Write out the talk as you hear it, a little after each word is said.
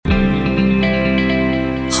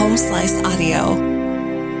Slice Audio.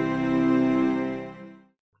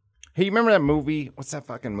 Hey, you remember that movie? What's that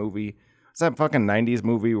fucking movie? What's that fucking 90s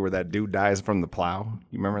movie where that dude dies from the plow?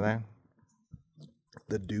 You remember that?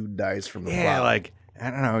 The dude dies from the Yeah, plow. like, I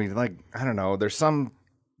don't know. There's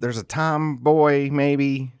a tomboy,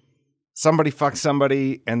 maybe. Somebody fucks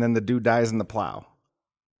somebody, and then the dude dies in the plow.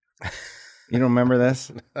 You don't remember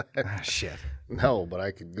this? Shit. No, but I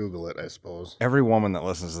could Google it, I suppose. Every woman that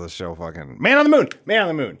listens to this show fucking... Man on the Moon! Man on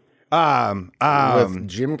the Moon! With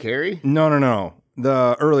Jim Carrey? No.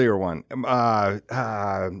 The earlier one.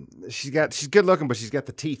 She's good looking, but she's got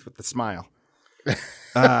the teeth with the smile.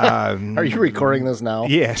 Are you recording this now?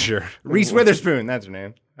 Yeah, sure. Reese Witherspoon, that's her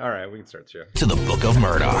name. All right, we can start the show. To the Book of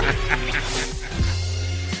Murdoch.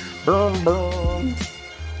 Boom, boom.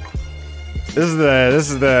 This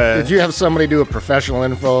is the. Did you have somebody do a professional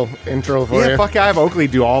intro for you? Yeah, fuck, I have Oakley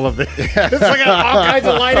do all of it. It's like all kinds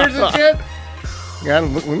of lighters and shit. Yeah,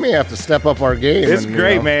 we may have to step up our game. It's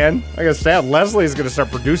great, man. I gotta say, Leslie's gonna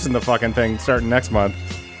start producing the fucking thing starting next month.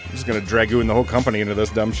 I'm just gonna dragoon the whole company into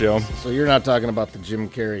this dumb show. So you're not talking about the Jim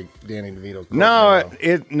Carrey, Danny DeVito? No,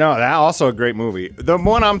 that also a great movie. The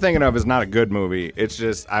one I'm thinking of is not a good movie. It's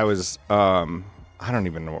just I don't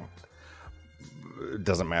even know. It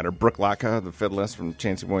doesn't matter. Brooke Laka, the fiddlist from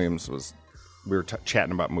Chancey Williams, we were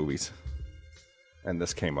chatting about movies, and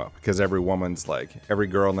this came up because every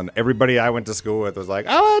girl, and then everybody I went to school with was like,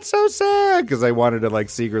 "Oh, it's so sad," because they wanted to like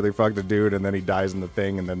secretly fuck the dude, and then he dies in the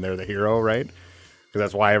thing, and then they're the hero, right? Because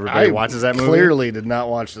that's why everybody watches that movie. Clearly did not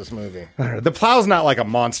watch this movie. The plow's not like a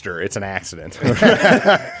monster; it's an accident. I'm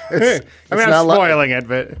not spoiling it,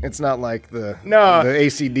 but it's not like the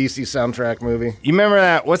AC/DC soundtrack movie. you remember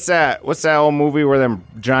that? What's that old movie where them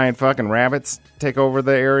giant fucking rabbits take over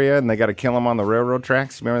the area and they got to kill them on the railroad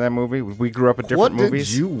tracks? You remember that movie? We grew up at different movies. What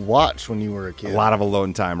did you watch when you were a kid? A lot of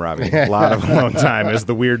alone time, Robbie. A lot of alone time as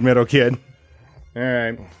the weird middle kid. All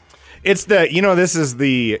right. It's this is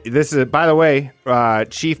by the way,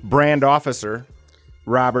 Chief Brand Officer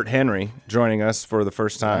Robert Henry joining us for the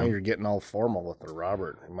first Now time. you're getting all formal with the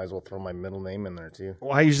Robert. You might as well throw my middle name in there too.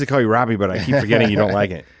 Well, I usually call you Robbie, but I keep forgetting you don't like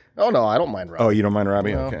it. Oh no, I don't mind Robbie. Oh, you don't mind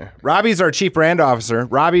Robbie? No. Okay. Robbie's our Chief Brand Officer.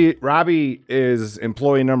 Robbie is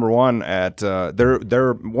employee number one at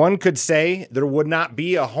there. One could say there would not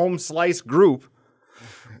be a Home Slice group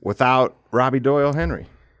without Robbie Doyle Henry.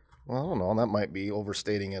 Well, I don't know. That might be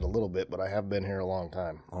overstating it a little bit, but I have been here a long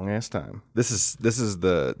time. Long ass time. This is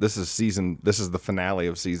the finale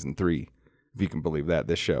of season 3, if you can believe that.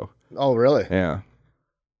 This show. Oh, really? Yeah.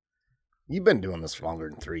 You've been doing this for longer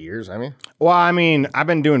than 3 years, I mean. Well, I mean, I've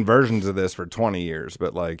been doing versions of this for 20 years,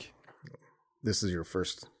 but like, this is your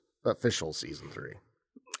first official season 3.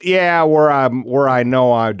 yeah, where I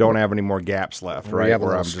know I don't have any more gaps left, Where right? you have a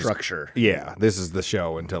Where little I'm just- structure. Yeah, this is the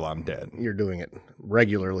show until I'm dead. You're doing it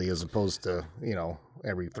regularly as opposed to,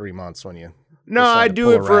 every 3 months when you. No, decide I to do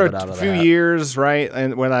pull it for rabbit out a of few the hat. years, right?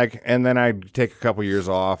 And then I take a couple years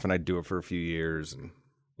off, and I do it for a few years, and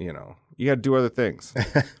you got to do other things.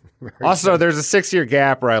 Also, there's a 6-year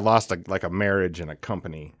gap where I lost a marriage and a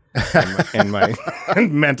company, and my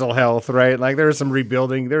mental health, right? Like there was some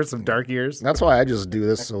rebuilding, there were some dark years. That's why I just do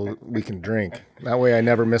this so we can drink. That way I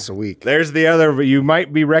never miss a week. There's the other. You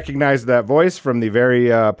might be recognized that voice from the very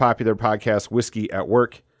popular podcast Whiskey at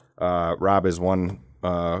Work. Rob is one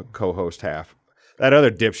co-host half. That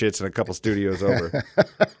other dipshit's in a couple studios over.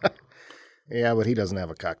 Yeah, but he doesn't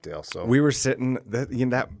have a cocktail, so. We were sitting,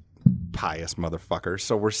 that pious motherfucker.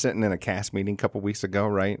 So we're sitting in a cast meeting a couple weeks ago,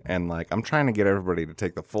 right? And like, I'm trying to get everybody to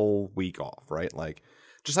take the full week off, right? Like,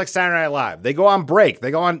 just like Saturday Night Live. They go on break.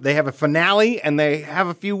 They have a finale and they have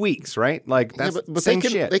a few weeks, right? Like, that's but the same they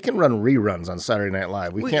can, shit. They can run reruns on Saturday Night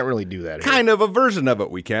Live. We can't really do that here. Kind of a version of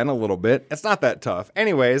it we can, a little bit. It's not that tough.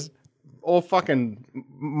 Anyways, old fucking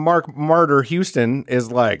Mark Martyr Houston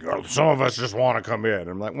is like, oh, some of us just want to come in.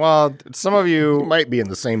 I'm like, well, some of You you might be in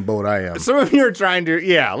the same boat I am. Some of you are trying to,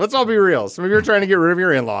 let's all be real. Some of you are trying to get rid of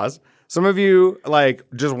your in-laws. Some of you, like,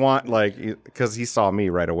 just want, like, because he saw me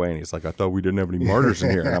right away and he's like, I thought we didn't have any martyrs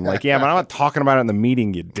in here. And I'm like, yeah, but I'm not talking about it in the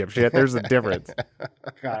meeting, you dipshit. There's a difference.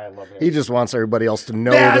 God, I love it. He just wants everybody else to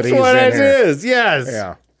know That's that he's what in it here. is, yes.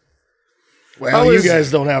 Yeah. Well, you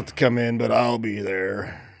guys don't have to come in, but I'll be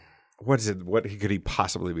there. What is it? What could he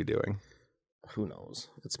possibly be doing? Who knows?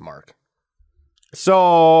 It's Mark.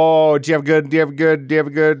 So, do you have a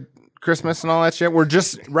good Christmas and all that shit? We're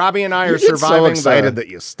just, Robbie and I are You get surviving. so excited that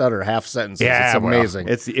you stutter half sentences. Yeah, it's amazing.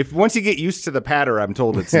 Well, if once you get used to the patter, I'm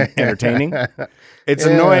told it's entertaining. It's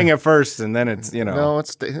annoying at first, and then it's No,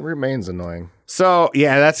 it remains annoying. So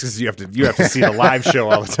yeah, that's because you have to see the live show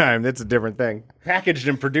all the time. That's a different thing. Packaged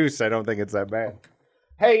and produced, I don't think it's that bad.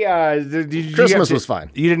 Hey, did you Christmas was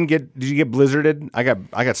fine. You didn't get? Did you get blizzarded? I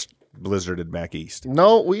got blizzarded back east.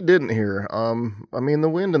 No, we didn't here. I mean, the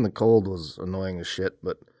wind and the cold was annoying as shit,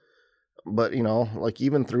 but you know, like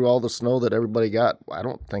even through all the snow that everybody got, I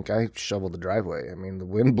don't think I shoveled the driveway. I mean, the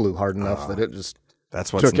wind blew hard enough that it just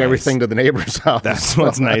That's what's took nice. everything to the neighbor's house. That's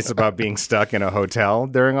what's nice about being stuck in a hotel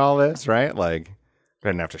during all this, right? Like, I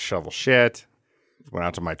didn't have to shovel shit. Went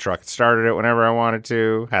out to my truck and started it whenever I wanted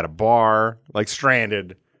to. Had a bar. Like,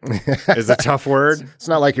 stranded is a tough word. It's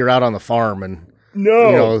not like you're out on the farm and No,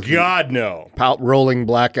 you know, God, no. rolling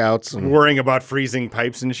blackouts and Worrying about freezing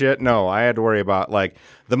pipes and shit. No, I had to worry about, like,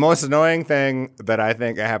 the most annoying thing that I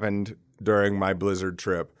think happened during my blizzard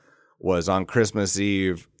trip was on Christmas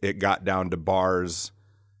Eve, it got down to bars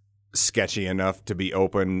sketchy enough to be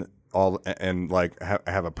open and like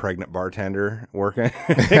have a pregnant bartender working.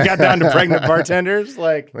 It got down to pregnant bartenders.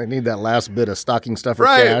 Like, they need that last bit of stocking stuffer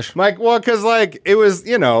right. cash. Like, well, because like it was,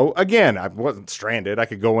 you know, again, I wasn't stranded. I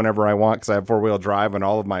could go whenever I want because I have 4-wheel drive, and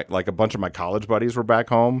all of my, like, a bunch of my college buddies were back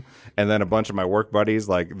home, and then a bunch of my work buddies,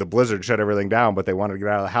 like, the blizzard shut everything down, but they wanted to get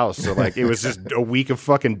out of the house. So like it was just a week of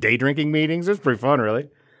fucking day drinking meetings. It was pretty fun, really.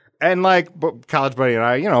 And like, college buddy and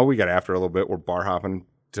I, you know, we got after a little bit. We're bar hopping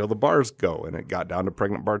till the bars go, and it got down to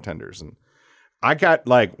pregnant bartenders. And I got,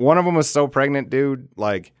 like, one of them was so pregnant, dude,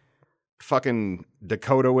 like fucking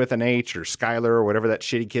Dakota with an H or Skylar or whatever that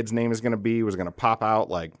shitty kid's name is going to be was going to pop out,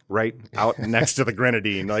 like, right out next to the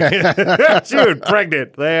grenadine. Like, dude,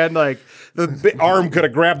 pregnant. And like the arm could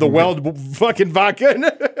have grabbed the weld fucking vodka.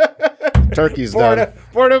 Turkey's done.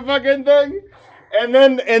 For the fucking thing.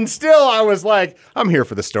 And still I was like, I'm here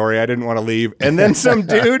for the story. I didn't want to leave. And then some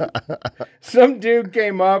dude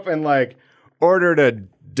came up and like ordered a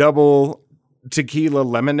double tequila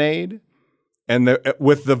lemonade, and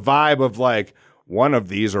with the vibe of like, one of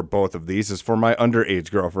these or both of these is for my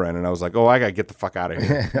underage girlfriend. And I was like, oh, I got to get the fuck out of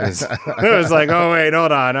here. I was like, oh, wait,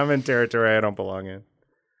 hold on. I'm in territory I don't belong in.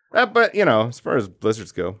 But, you know, as far as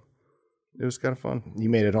blizzards go, it was kind of fun. You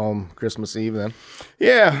made it home Christmas Eve then?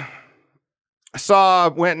 Yeah.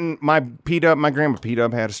 Went and my grandma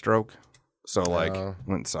P-Dub had a stroke. So, like, went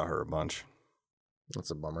and saw her a bunch.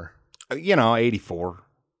 That's a bummer. You know, 84,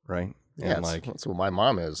 right? Yeah, and like, that's what my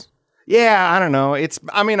mom is. Yeah, I don't know.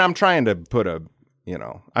 I'm trying to put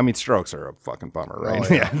strokes are a fucking bummer, right?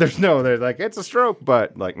 Oh, yeah. They're like, it's a stroke,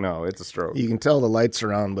 but like, no, it's a stroke. You can tell the lights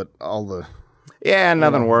are on, but all the... Yeah,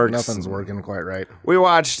 nothing works. Nothing's working quite right. We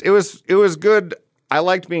watched, it was good. I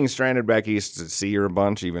liked being stranded back east to see her a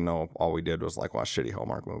bunch, even though all we did was like watch shitty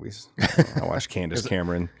Hallmark movies. I watched Candace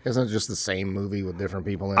Cameron. Isn't it just the same movie with different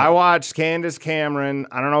people in it? I watched Candace Cameron.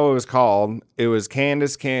 I don't know what it was called. It was is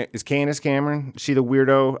Candace Cameron? Is she the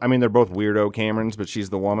weirdo? I mean, they're both weirdo Camerons, but she's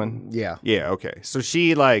the woman. Yeah. Yeah, okay. So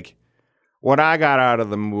she, like, what I got out of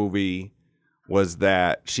the movie was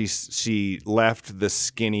that she left the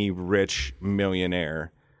skinny, rich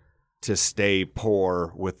millionaire to stay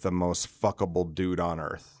poor with the most fuckable dude on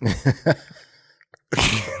earth.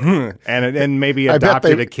 and maybe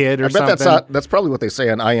adopted a kid or something. That's probably what they say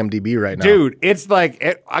on IMDb right now. Dude, it's like,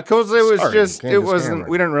 because it was Sorry, just, Candace it wasn't, Cameron.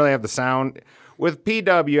 we didn't really have the sound. With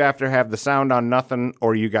PW, you have to have the sound on nothing,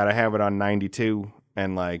 or you got to have it on 92.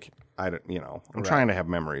 And like, I'm trying to have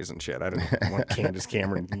memories and shit. I don't want Candace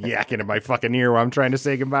Cameron yakking in my fucking ear while I'm trying to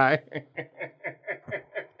say goodbye.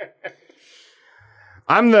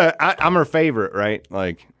 I'm her favorite, right?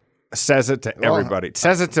 Like, says it to everybody.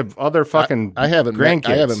 Says it to other fucking I haven't grandkids.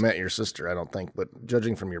 I haven't met your sister, I don't think, but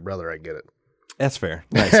judging from your brother, I get it. That's fair.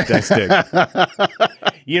 Nice dig.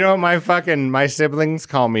 You know, my siblings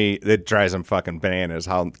call me, it drives them fucking bananas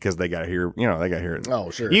because they got to hear, it. Oh,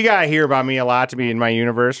 sure. You got to hear about me a lot to be in my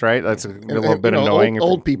universe, right? That's a little bit annoying.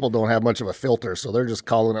 Old people don't have much of a filter, so they're just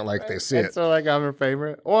calling it like they see it. So, like, I'm her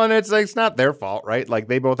favorite. Well, and it's like, it's not their fault, right? Like,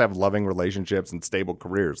 they both have loving relationships and stable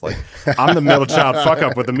careers. Like, I'm the middle child fuck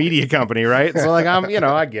up with the media company, right? So, like,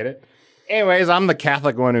 I get it. Anyways, I'm the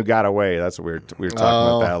Catholic one who got away. That's what we were talking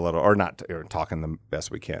about that a little, or not talking the best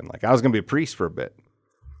we can. Like, I was going to be a priest for a bit.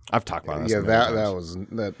 I've talked about this. Yeah, that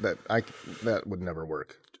would never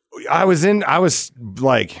work. I was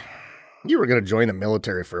like, you were going to join the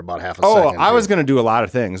military for about half a second. second. I was going to do a lot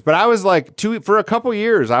of things, but I was like, for a couple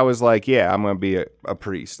years, I was like, yeah, I'm going to be a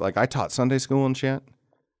priest. Like, I taught Sunday school and shit.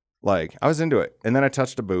 Like, I was into it, and then I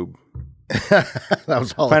touched a boob. That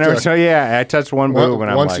was all. So yeah, I touched one boob, and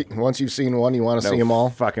I'm like, once you've seen one, you want to see them all.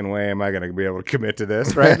 Fucking way am I going to be able to commit to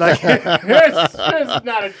this, right? Like, it's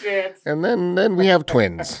not a chance. And then we have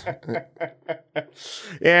twins.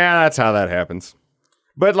 Yeah, that's how that happens.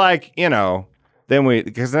 But like, the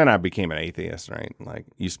because then I became an atheist, right? Like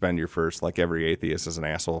you spend your first, like every atheist is an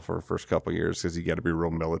asshole for the first couple of years because you got to be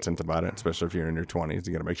real militant about it, especially if you're in your 20s.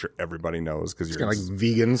 You got to make sure everybody knows because you're Kind of like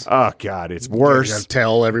vegans. oh god, it's worse. You gotta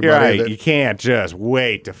tell everybody. Right, That, you can't just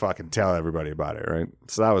wait to fucking tell everybody about it, right?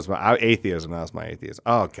 So that was my atheism. That was my atheism.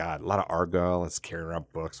 Oh god, a lot of Argyle. Let's carry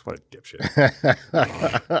around books. What a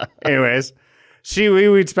dipshit. Anyways.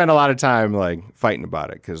 We'd spend a lot of time like fighting about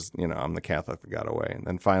it because I'm the Catholic that got away. And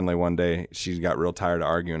then finally one day she got real tired of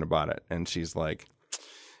arguing about it, and she's like,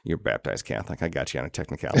 "You're baptized Catholic. I got you on a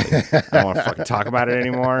technicality. I don't want to fucking talk about it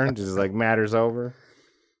anymore. Just like matter's over."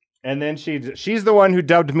 And then she's the one who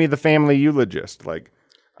dubbed me the family eulogist. Like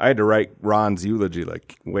I had to write Ron's eulogy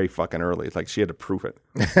like way fucking early. Like she had to proof it.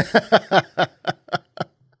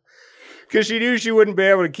 Because she knew she wouldn't be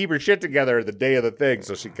able to keep her shit together the day of the thing.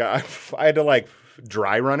 So I had to like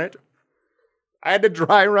dry run it. I had to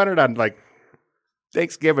dry run it on like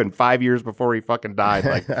Thanksgiving 5 years before he fucking died.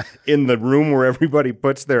 Like in the room where everybody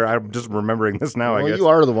puts I'm just remembering this now, I guess. You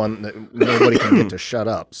are the one that nobody can get to shut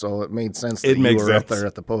up. So it made sense that you were up there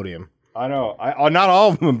at the podium. I know. Not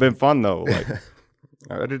all of them have been fun though. Like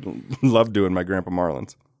I didn't love doing my Grandpa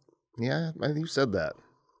Marlins. Yeah, I think you said that.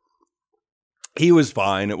 He was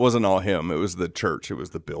fine. It wasn't all him. It was the church. It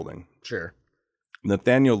was the building. Sure.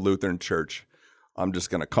 Nathaniel Lutheran Church, I'm just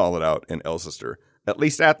going to call it out in Elcester, at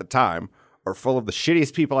least at the time, are full of the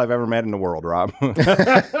shittiest people I've ever met in the world, Rob.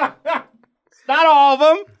 It's not all of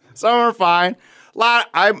them. Some are fine.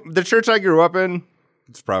 The church I grew up in,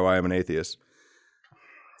 that's probably why I'm an atheist.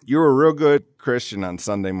 You were a real good Christian on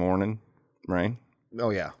Sunday morning, right?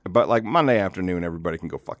 Oh, yeah. But like Monday afternoon, everybody can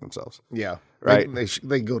go fuck themselves. Yeah. Right.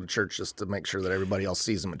 They go to church just to make sure that everybody else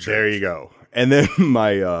sees them at church. There you go. And then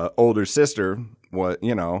my older sister,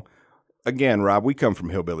 again, Rob, we come from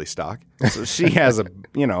hillbilly stock. So she has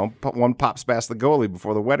one pops past the goalie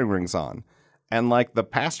before the wedding ring's on. And like the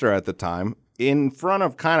pastor at the time, in front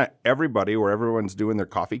of kind of everybody where everyone's doing their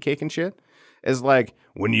coffee cake and shit, is like,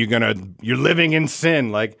 when you're living in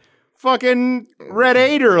sin, like fucking Red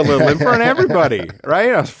 8 her a little in front of everybody.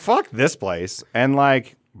 Right? I was, fuck this place. And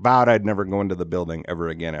like, vowed I'd never go into the building ever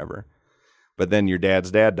again, ever. But then your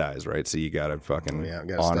dad's dad dies, right? So you gotta fucking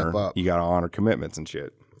honor. Step up. You gotta honor commitments and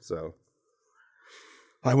shit. So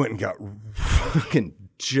I went and got fucking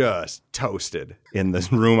just toasted in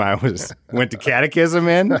this room I went to catechism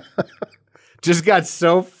in. Just got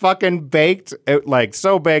so fucking baked,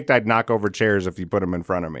 so baked I'd knock over chairs if you put them in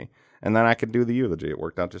front of me, and then I could do the eulogy. It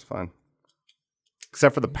worked out just fine,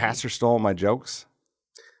 except for the pastor stole my jokes.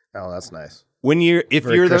 Oh, that's nice. If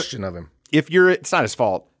Very you're Christian of him. It's not his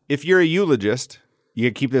fault. If you're a eulogist, you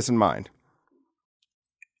gotta keep this in mind.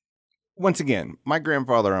 Once again, my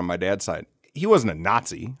grandfather on my dad's side, he wasn't a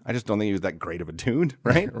Nazi. I just don't think he was that great of a dude,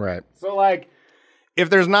 right? Right. So like,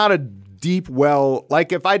 if there's not a deep well,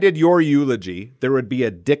 like if I did your eulogy, there would be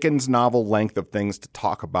a Dickens novel length of things to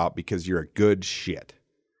talk about because you're a good shit.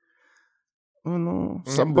 Oh no,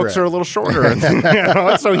 some books are a little shorter.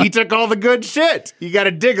 So he took all the good shit. You got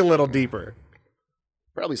to dig a little deeper.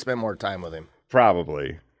 Probably spent more time with him.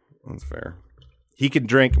 Probably. That's fair. He could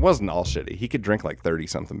drink, it wasn't all shitty. He could drink like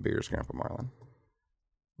 30-something beers, Grandpa Marlin.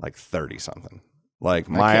 Like 30-something. Like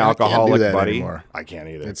my alcoholic buddy. Anymore. I can't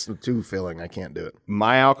either. It's too filling. I can't do it.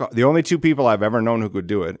 The only two people I've ever known who could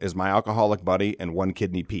do it is my alcoholic buddy and One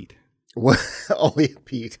Kidney Pete. What? Oh, yeah,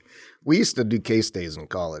 Pete. We used to do case days in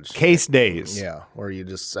college. Case days? Yeah, where you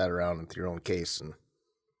just sat around with your own case. And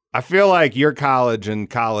I feel like your college and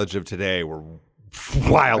college of today were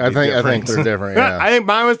wildly different. I think they're different, yeah. I think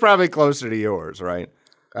mine was probably closer to yours, right?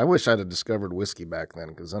 I wish I'd have discovered whiskey back then,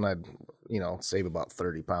 because then I'd, save about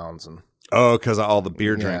 30 pounds. And oh, because of all the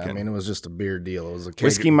beer drinking. I mean, it was just a beer deal. It was a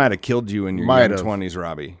whiskey might have killed you in your young 20s,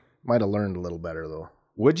 Robbie. Might have learned a little better, though.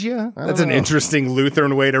 Would you? That's an interesting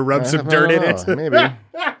Lutheran way to rub some dirt in it. Maybe.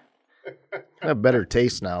 I have better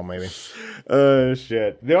taste now, maybe. Oh,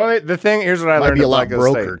 shit. The thing, here's what I learned. Might be a lot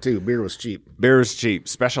broker, too. Beer was cheap. Beer was cheap.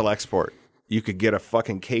 Special export. You could get a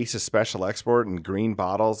fucking case of special export in green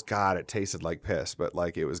bottles. God, it tasted like piss, but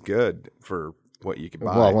like it was good for what you could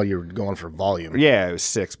buy. Well, you were going for volume. Yeah, it was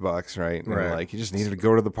 $6, right? And like you just needed to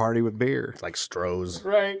go to the party with beer. It's like Stroh's.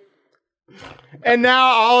 Right. And now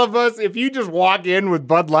all of us, if you just walk in with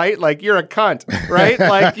Bud Light, like you're a cunt, right?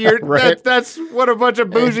 Like you're right. That's what a bunch of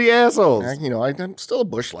bougie assholes. I'm still a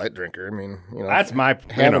Busch Light drinker. I mean, that's my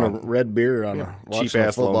having a red beer on a cheap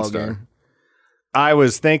ass football Lone Star game. I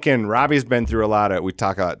was thinking, Robbie's been through a lot of, we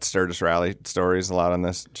talk about Sturgis Rally stories a lot on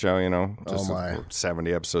this show, just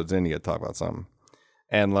 70 episodes in, you got to talk about something.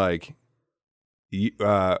 And like,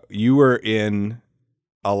 you were in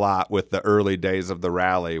a lot with the early days of the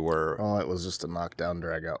rally where... Oh, it was just a knockdown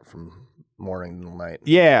drag out from morning till night.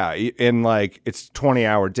 Yeah, and like it's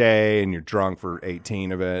 20-hour day, and you're drunk for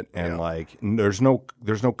 18 of it, and like there's no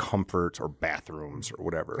comfort or bathrooms or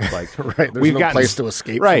whatever. Like Right, there's no place to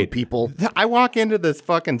escape from people. I walk into this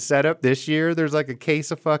fucking setup this year. There's like a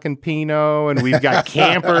case of fucking Pinot, and we've got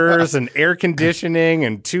campers and air conditioning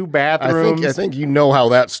and 2 bathrooms. I think you know how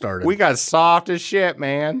that started. We got soft as shit,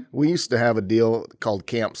 man. We used to have a deal called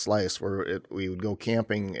Camp Slice where we would go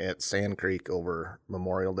camping at Sand Creek over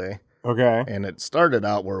Memorial Day. Okay. And it started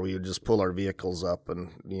out where we would just pull our vehicles up and,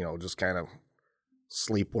 just kind of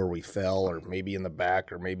sleep where we fell, or maybe in the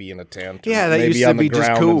back, or maybe in a tent. Yeah, that maybe used to on the be just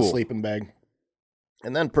ground in a cool. sleeping bag.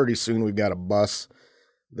 And then pretty soon we've got a bus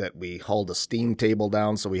that we hauled a steam table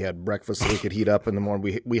down so we had breakfast so we could heat up in the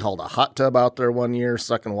morning. We hauled a hot tub out there one year,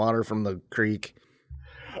 sucking water from the creek.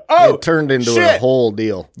 Oh, it turned into shit. a whole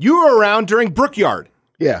deal. You were around during Brookyard.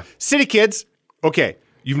 Yeah. City kids. Okay,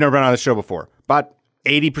 you've never been on the show before, but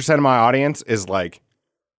 80% of my audience is like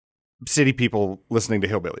city people listening to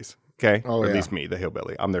hillbillies. Okay, Oh, or at yeah. least me, the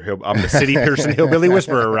hillbilly. I'm the city person hillbilly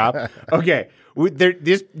whisperer, Rob. Okay,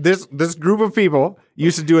 this group of people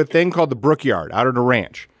used to do a thing called the Brookyard out at a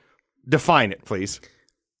ranch. Define it, please.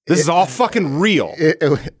 This is all fucking real.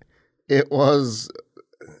 It was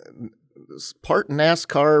part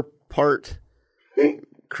NASCAR, part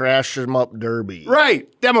crash 'em up derby. Right,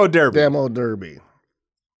 demo derby. Demo derby.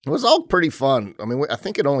 It was all pretty fun. I mean, I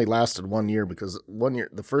think it only lasted 1 year because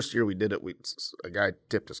the first year we did it, a guy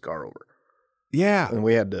tipped his car over. Yeah. And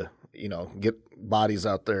we had to, get bodies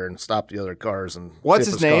out there and stop the other cars and What's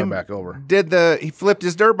tip his car name? back over. He flipped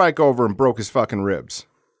his dirt bike over and broke his fucking ribs.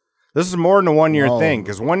 This is more than a 1 year Oh. thing,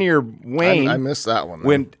 because 1 year Wayne I missed that one.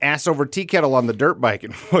 went ass over tea kettle on the dirt bike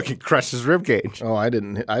and fucking crushed his rib cage. Oh, I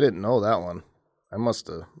didn't know that one. I must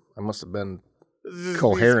have been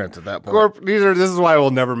coherent at that point. This is why we'll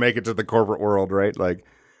never make it to the corporate world, right? Like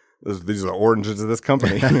these are the oranges of this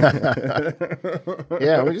company.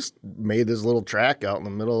 Yeah, we just made this little track out in the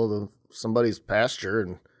middle of somebody's pasture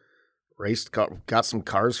and got some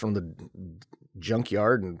cars from the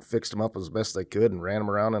junkyard and fixed them up as best they could and ran them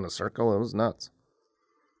around in a circle. It was nuts.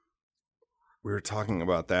 We were talking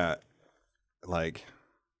about that, like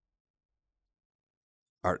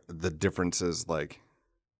the differences, like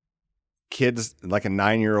kids, like a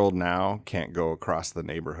 9-year-old now can't go across the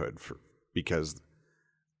neighborhood because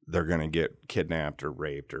they're going to get kidnapped or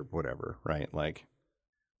raped or whatever, right? Like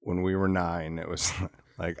when we were 9, it was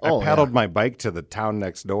like I paddled my bike to the town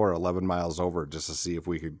next door 11 miles over just to see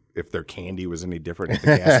if their candy was any different at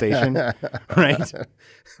the gas station, right?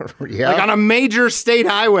 Yeah. Like on a major state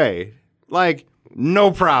highway, like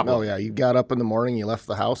no problem. Oh, yeah. You got up in the morning, you left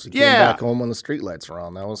the house, you came Yeah. back home when the streetlights were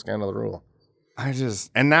on. That was kind of the rule. I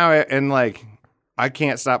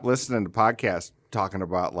can't stop listening to podcasts talking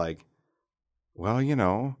about like, well,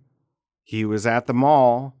 he was at the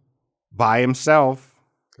mall by himself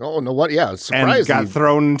Oh, no, what? Yeah, and surprisingly. got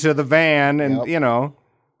thrown into the van and, Yep.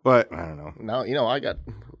 but I don't know. Now, I got,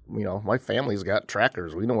 my family's got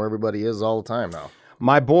trackers. We know where everybody is all the time now.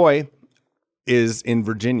 My boy is in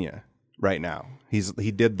Virginia right now.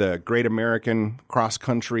 He did the Great American Cross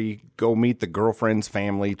Country Go Meet the Girlfriend's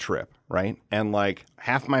Family trip, right? And like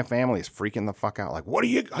half my family is freaking the fuck out. Like,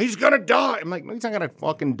 he's gonna die. I'm like, no, he's not gonna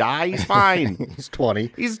fucking die. He's fine. He's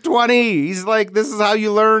 20. He's 20. He's like, this is how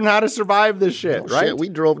you learn how to survive this shit, right? Shit, we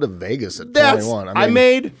drove to Vegas at 21. I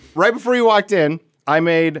made, right before you walked in, I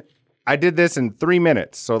did this in 3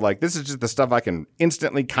 minutes. So like, this is just the stuff I can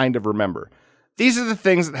instantly kind of remember. These are the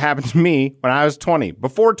things that happened to me when I was 20.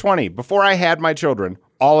 Before I had my children,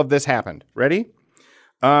 all of this happened. Ready?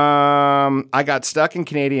 I got stuck in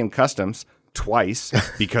Canadian customs twice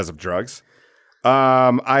because of drugs.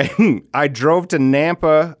 I drove to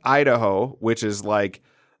Nampa, Idaho, which is like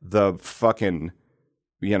the fucking,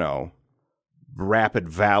 Rapid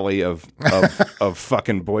Valley of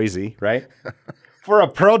fucking Boise, right? For a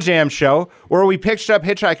Pearl Jam show where we picked up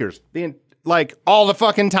hitchhikers all the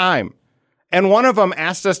fucking time. And one of them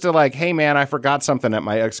asked us to like, hey man, I forgot something at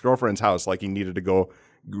my ex-girlfriend's house. Like he needed to go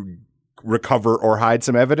recover or hide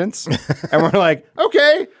some evidence. And we're like,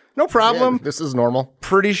 okay, no problem. Yeah, this is normal.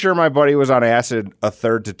 Pretty sure my buddy was on acid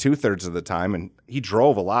 1/3 to 2/3 of the time. And he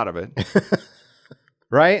drove a lot of it.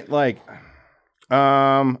 Right? Like,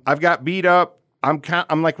 I've got beat up.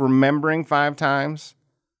 I'm like remembering 5 times.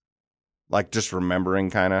 Like just remembering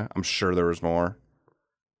kind of. I'm sure there was more.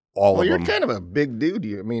 All of you're them. kind of a big dude.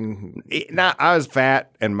 I was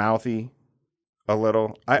fat and mouthy a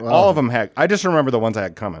little. All of them had. I just remember the ones I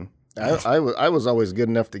had coming. I was always good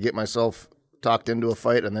enough to get myself talked into a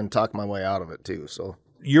fight and then talk my way out of it too. So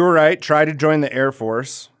You were right. Tried to join the Air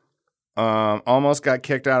Force. Almost got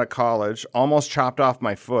kicked out of college. Almost chopped off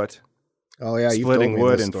my foot. Oh yeah, you've splitting told me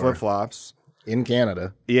wood this and story. flip flops. In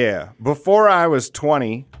Canada. Yeah. Before I was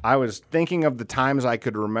 20, I was thinking of the times I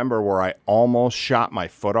could remember where I almost shot my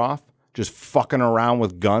foot off just fucking around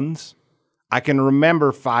with guns. I can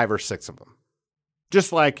remember 5 or 6 of them.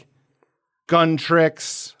 Just like gun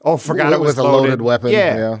tricks. Oh, forgot it was with a loaded weapon.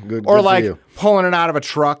 Yeah, good or for like you. pulling it out of a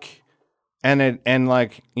truck and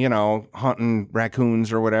like, you know, hunting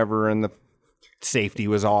raccoons or whatever, and the safety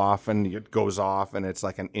was off and it goes off and it's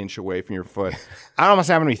like an inch away from your foot. That almost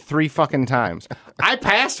happened to me 3 fucking times. I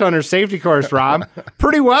passed Hunter's safety course, Rob,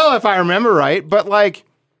 pretty well if I remember right. But like,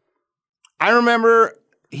 I remember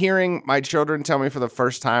hearing my children tell me for the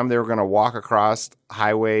first time they were going to walk across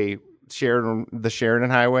the Sheridan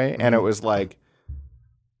Highway, and it was like,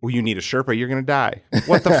 well, you need a Sherpa, you're going to die.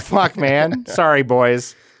 What the fuck, man? Sorry,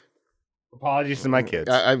 boys. Apologies to my kids.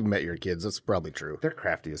 I've met your kids. That's probably true. They're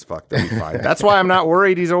crafty as fuck. They'll be fine. That's why I'm not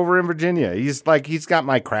worried he's over in Virginia. He's got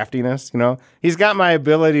my craftiness, you know? He's got my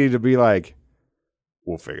ability to be like,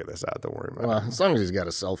 we'll figure this out. Don't worry about Well, it. as long as he's got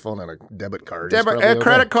a cell phone and a debit card. he's probably A okay.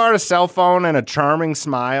 credit card, a cell phone, and a charming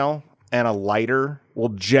smile and a lighter will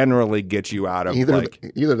generally get you out of Either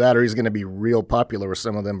that or he's going to be real popular with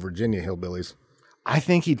some of them Virginia hillbillies. I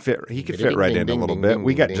think he could fit right in a little bit.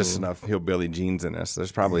 We got just enough hillbilly genes in us.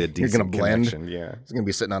 There's probably a decent You're going to blend. connection. Yeah. He's going to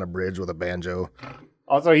be sitting on a bridge with a banjo.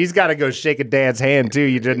 Also, he's got to go shake a dad's hand too.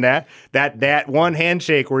 You did that one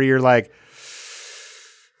handshake where you're like,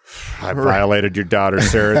 I violated your daughter,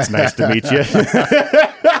 sir. It's nice to meet you.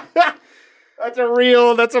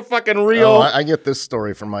 That's a fucking real. Oh, I get this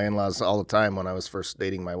story from my in-laws all the time when I was first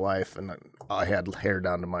dating my wife, and I had hair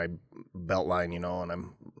down to my belt line, you know, and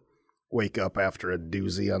I'm wake up after a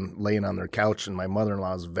doozy laying on their couch, and my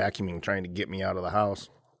mother-in-law's vacuuming, trying to get me out of the house.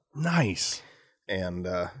 Nice. And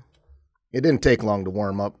it didn't take long to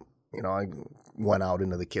warm up. You know, I went out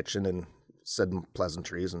into the kitchen and said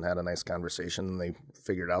pleasantries and had a nice conversation, and they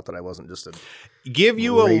figured out that I wasn't just a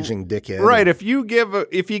raging dickhead. Right. If you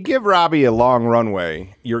give Robbie a long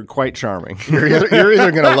runway, you're quite charming. You're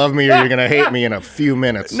either going to love me or you're going to hate me in a few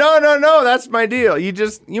minutes. No. That's my deal.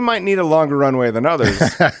 You might need a longer runway than others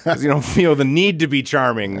because you don't feel the need to be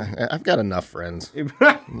charming. I've got enough friends. You've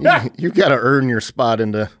got to earn your spot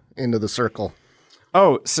into the circle.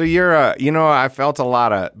 Oh, so you're I felt a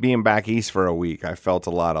lot of being back east for a week. I felt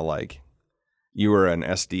a lot of like you were an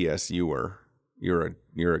SDSUer.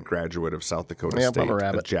 You're a graduate of South Dakota State. I'm a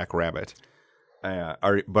rabbit. Jack Rabbit.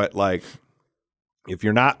 But like, if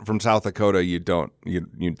you're not from South Dakota, you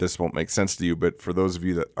this won't make sense to you. But for those of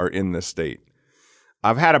you that are in this state,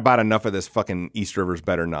 I've had about enough of this fucking East River's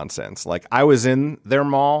better nonsense. Like, I was in their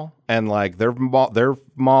mall, and like their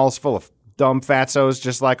mall's full of dumb fatzos,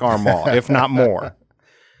 just like our mall, if not more.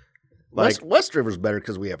 Like West River's better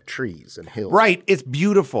because we have trees and hills. Right, it's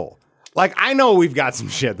beautiful. Like, I know we've got some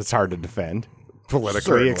shit that's hard to defend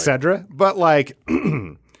politically, etc. But like,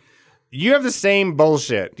 you have the same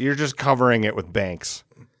bullshit. You're just covering it with banks.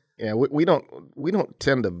 Yeah, we don't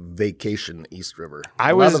tend to vacation East River.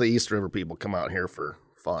 A lot of the East River people come out here for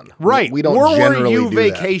fun. Right. We don't Where generally were you do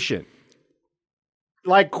vacation?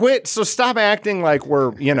 Like, quit. So stop acting like we're,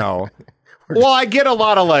 well, I get a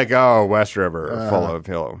lot of like, oh, West River full of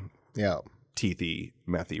teethy,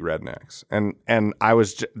 methy rednecks. And I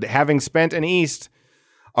was having spent an East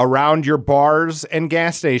around your bars and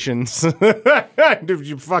gas stations.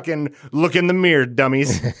 You fucking look in the mirror,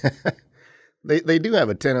 dummies. They do have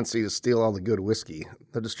a tendency to steal all the good whiskey.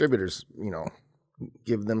 The distributors,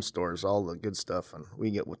 give them stores all the good stuff, and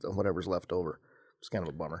we get whatever's left over. It's kind of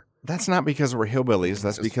a bummer. That's not because we're hillbillies.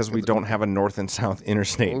 That's because we don't have a north and south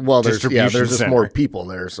interstate. Well, there's distribution just center. more people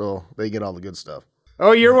there, so they get all the good stuff.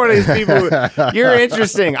 Oh, you're one of these people. You're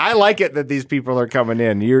interesting. I like it that these people are coming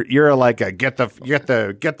in. You're like a get the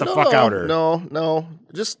fuck outer. No.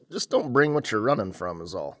 Just don't bring what you're running from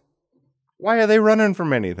is all. Why are they running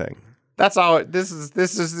from anything? That's all. This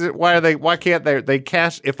is why can't they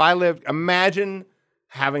cash? If I lived, imagine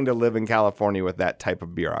having to live in California with that type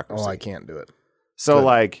of bureaucracy. Oh, I can't do it. So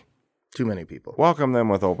like, too many people. Welcome them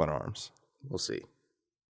with open arms. We'll see.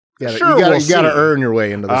 You got to earn your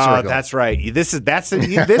way into the circle. That's right. This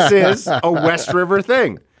is a West River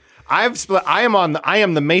thing. I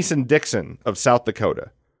am the Mason Dixon of South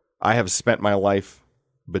Dakota. I have spent my life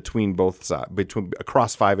between both sides,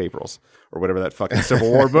 across 5 Aprils or whatever that fucking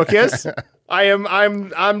Civil War book is.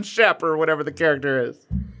 I'm Shep or whatever the character is.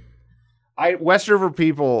 West River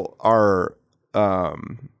people are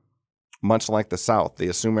much like the South. They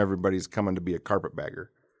assume everybody's coming to be a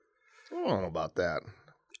carpetbagger. I don't know about that.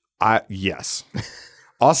 Yes.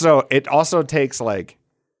 It also takes like,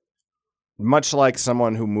 much like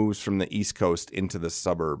someone who moves from the East Coast into the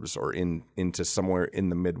suburbs or into somewhere in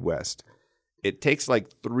the Midwest, it takes like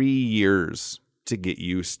 3 years to get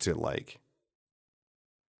used to like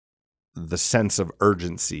the sense of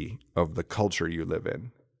urgency of the culture you live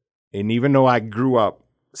in. And even though I grew up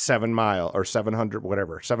 7 hours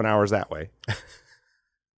that way,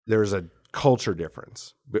 there's a culture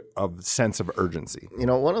difference of sense of urgency. You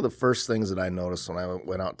know, one of the first things that I noticed when I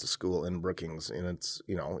went out to school in Brookings, and it's,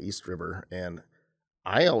 you know, East River, and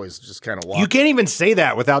I always just kind of walk. You can't even say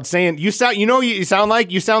that without saying you sound. You know, you sound like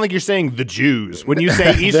you're saying the Jews when you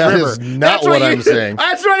say East That River. is not what I'm saying.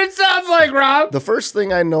 That's what it sounds like, Rob. The first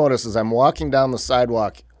thing I notice as I'm walking down the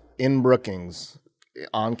sidewalk in Brookings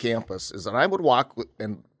on campus is that I would walk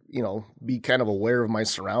and, you know, be kind of aware of my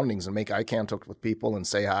surroundings and make eye contact with people and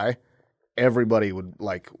say hi. Everybody would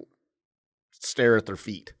like stare at their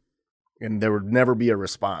feet, and there would never be a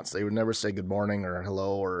response. They would never say good morning or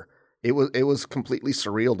hello, or it was completely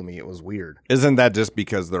surreal to me. It was weird. Isn't that just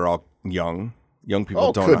because they're all young? Young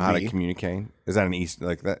people don't know how to communicate. Is that an East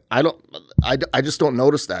like that? I just don't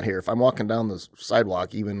notice that here. If I'm walking down the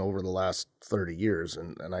sidewalk, even over the last 30 years,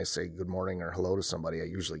 and I say good morning or hello to somebody, I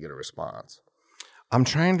usually get a response. I'm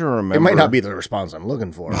trying to remember. It might not be the response I'm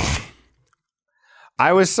looking for.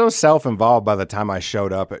 I was so self-involved by the time I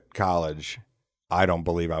showed up at college. I don't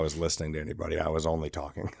believe I was listening to anybody. I was only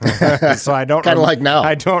talking. So I don't. Kind of like now.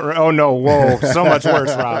 I don't. Oh no! Whoa! So much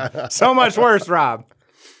worse, Rob. So much worse, Rob.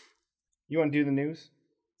 You want to do the news?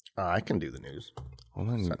 I can do the news. Well,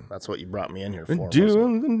 then, that's what you brought me in here for.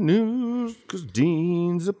 Doing the news because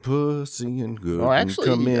Dean's a pussy and good. Oh, actually,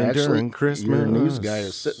 come in during Christmas. Your news guy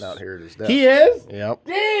is sitting out here at his desk. He is? Yep.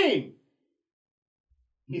 Dean!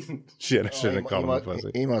 Shit, I shouldn't have called him a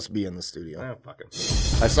pussy. He must be in the studio. Oh, fuck him.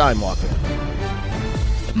 I saw him walk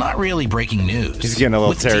in. Not really breaking news. He's getting a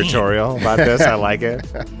little territorial about this. I like it.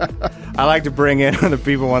 I like to bring in the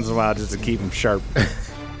people once in a while just to keep them sharp.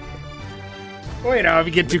 Well, you know, if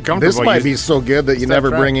you get too comfortable. This might be so good that you never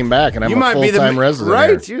bring him back, and I'm a full-time resident.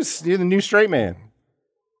 Right, you're the new straight man.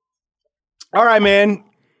 All right, man.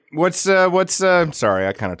 What's sorry,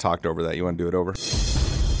 I kind of talked over that. You want to do it over?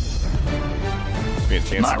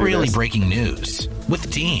 Not really breaking news with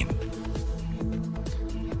Dean.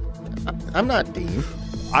 I'm not Dean.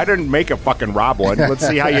 I didn't make a fucking Rob one. Let's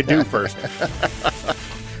see how you do first.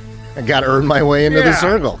 I got to earn my way into the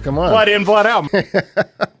circle. Come on. Blood in, blood out.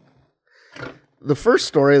 The first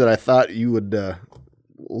story that I thought you would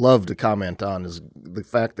love to comment on is the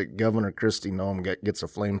fact that Governor Kristi Noem gets a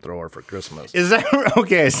flamethrower for Christmas. Is that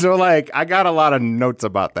okay? So, like, I got a lot of notes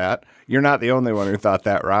about that. You're not the only one who thought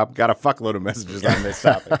that, Rob. Got a fuckload of messages on this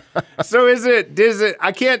topic. So, is it?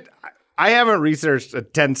 I haven't researched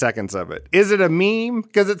 10 seconds of it. Is it a meme?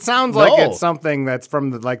 Because it sounds like it's something that's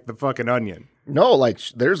from the fucking Onion. No, like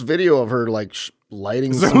there's video of her like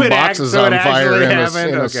lighting some boxes on fire in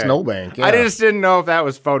a snowbank. Yeah. I just didn't know if that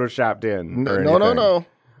was photoshopped in. No.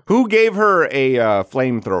 Who gave her a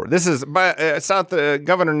flamethrower? This is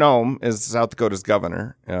Governor Noem is South Dakota's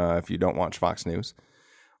governor. If you don't watch Fox News,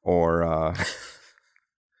 or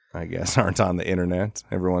I guess aren't on the internet,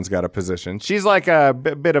 everyone's got a position. She's like a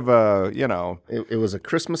bit of a, you know. It was a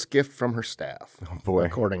Christmas gift from her staff. Oh boy,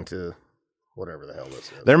 according to whatever the hell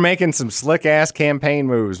this is. They're making some slick ass campaign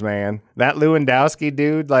moves, man. That Lewandowski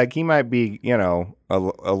dude, like he might be, you know, a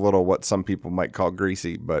little what some people might call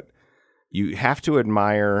greasy, but. You have to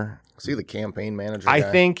admire. See the campaign manager. I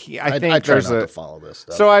guy? think I try not to follow this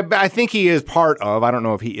stuff. So I think he is part of. I don't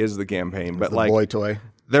know if he is the campaign, but the like boy toy.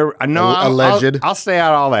 There, no, alleged. I'll stay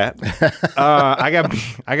out of all that. I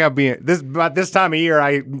got be this. About this time of year,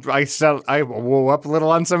 I woe up a little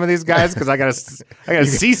on some of these guys because I gotta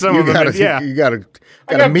see some of them. Yeah, you gotta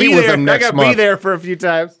meet with them next month. I gotta be there for a few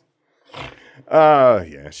times.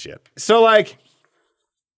 Yeah, shit. So like,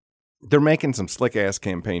 they're making some slick ass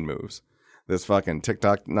campaign moves. This fucking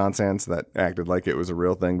TikTok nonsense that acted like it was a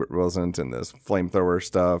real thing but wasn't, and this flamethrower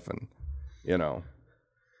stuff, and you know.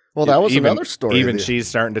 Well, that was another story. Even she's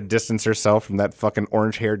starting to distance herself from that fucking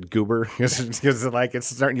orange-haired goober because like you're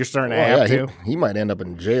starting to have to. He might end up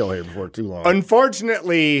in jail here before too long.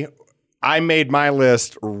 Unfortunately, I made my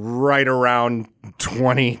list right around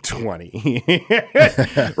 2020.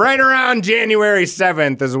 Right around January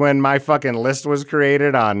 7th is when my fucking list was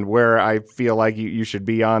created on where I feel like you should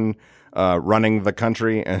be on running the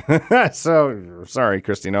country. So, sorry,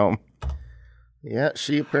 Kristi Noem. Yeah,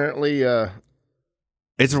 she apparently...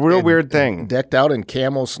 it's a real weird thing. Decked out in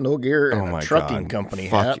camo snow gear and a trucking company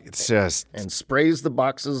hat. It's just... And sprays the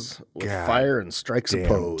boxes with fire and strikes a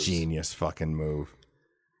pose. Genius fucking move.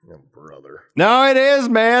 Oh, brother. No, it is,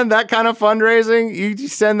 man. That kind of fundraising, you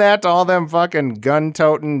send that to all them fucking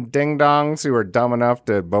gun-toting ding-dongs who are dumb enough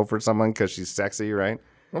to vote for someone because she's sexy, right?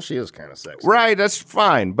 Well, she is kind of sexy. Right, that's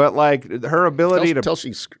fine. But, like, her ability Till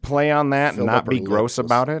to play on that and filled not up her be lips gross with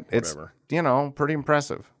about it, it's, whatever. pretty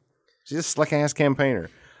impressive. She's a slick-ass campaigner.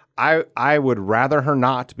 I would rather her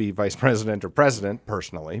not be vice president or president,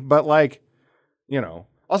 personally. But, like,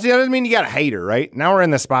 Also, that doesn't mean you got to hate her, right? Now we're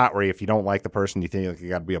in the spot where if you don't like the person, you think like, you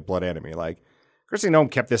got to be a blood enemy. Like, Kristi Noem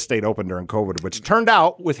kept this state open during COVID, which turned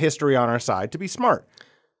out, with history on our side, to be smart.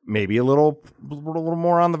 Maybe a little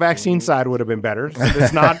more on the vaccine side would have been better. So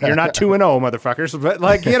it's not you're not 2-0, motherfuckers. But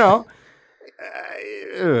like I'm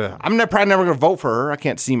probably never going to vote for her. I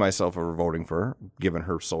can't see myself ever voting for her, given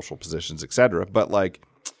her social positions, etc. But like,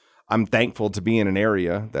 I'm thankful to be in an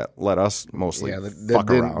area that let us mostly fuck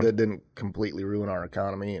around. That didn't completely ruin our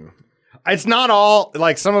economy. And it's not all,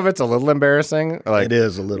 like, some of it's a little embarrassing. Like, it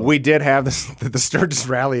is a little. We did have the Sturgis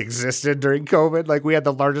Rally existed during COVID. Like, we had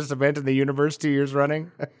the largest event in the universe 2 years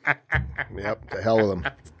running. Yep, to hell with them.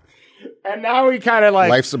 And now we kind of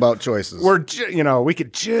like. Life's about choices. We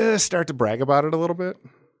could just start to brag about it a little bit.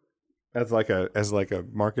 As like a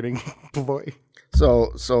marketing ploy.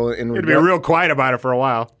 So it'd be real quiet about it for a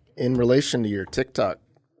while. In relation to your TikTok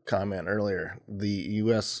comment earlier, the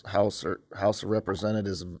U.S. House of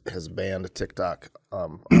Representatives has banned TikTok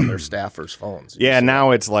on their staffers' phones. Yeah,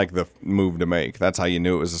 now it's like the move to make. That's how you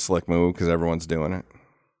knew it was a slick move, because everyone's doing it.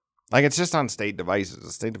 Like, it's just on state devices.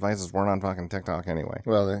 The state devices weren't on fucking TikTok anyway.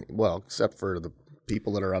 Well, except for the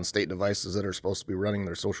people that are on state devices that are supposed to be running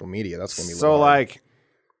their social media. That's going to be so. Like,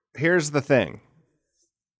 here's the thing.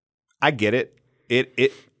 I get it.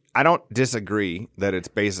 I don't disagree that it's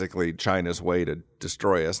basically China's way to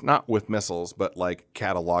destroy us, not with missiles, but like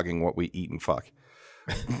cataloging what we eat and fuck.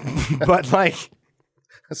 But like,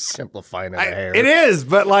 simplifying it a hair. It is,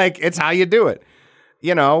 but like, it's how you do it.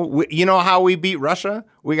 You know how we beat Russia?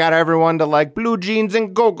 We got everyone to like blue jeans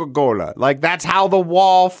and Coca-Cola. Like, that's how the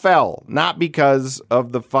wall fell, not because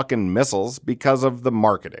of the fucking missiles, because of the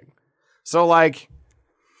marketing. So like.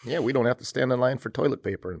 Yeah, we don't have to stand in line for toilet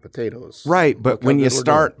paper and potatoes. Right, but when you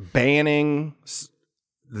start banning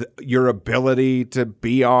your ability to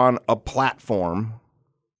be on a platform,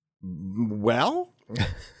 well,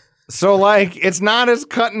 so like, it's not as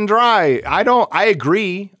cut and dry. I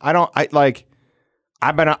agree. I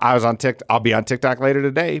was on TikTok. I'll be on TikTok later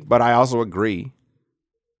today, but I also agree.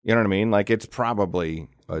 You know what I mean? Like, it's probably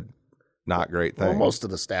a not great thing. Well, most of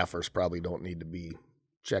the staffers probably don't need to be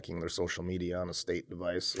checking their social media on a state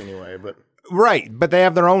device anyway, but but they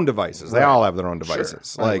have their own devices. They all have their own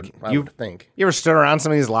devices. Sure. Like, I would think. You ever stood around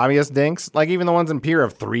some of these lobbyist dinks? Like, even the ones in Pierre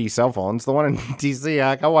have 3 cell phones. The one in DC,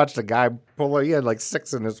 I watched a guy he had like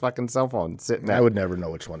 6 in his fucking cell phone sitting there. I would never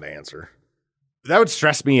know which one to answer. That would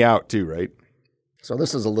stress me out too, right? So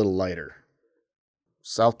this is a little lighter.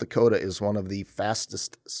 South Dakota is one of the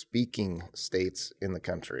fastest speaking states in the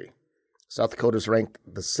country. South Dakota is ranked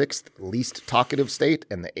the 6th least talkative state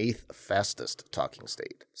and the 8th fastest talking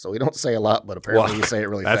state. So we don't say a lot, but apparently we say it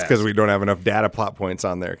really fast. That's because we don't have enough data plot points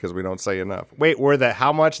on there, because we don't say enough. Wait, we're the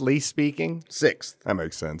how much least speaking? 6th. That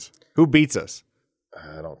makes sense. Who beats us?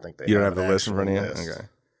 I don't think they You don't have the list in front of you? Okay.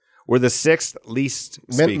 We're the 6th least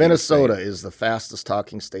speaking Minnesota state. is the fastest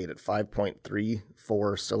talking state at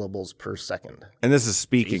 5.34 syllables per second. And this is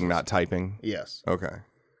speaking, not typing? Yes. Okay.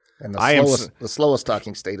 And the slowest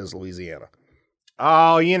talking state is Louisiana.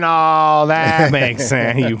 Oh, that makes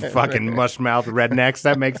sense. You fucking mush-mouthed rednecks.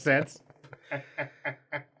 That makes sense.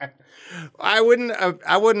 I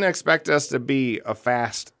wouldn't expect us to be a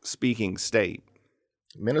fast-speaking state.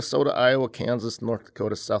 Minnesota, Iowa, Kansas, North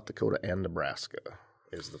Dakota, South Dakota, and Nebraska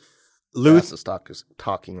is the fastest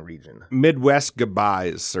talking region. Midwest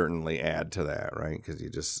goodbyes certainly add to that, right? Because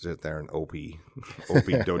you just sit there and opie,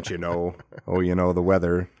 don't you know? Oh, you know the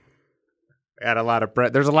weather. Add a lot of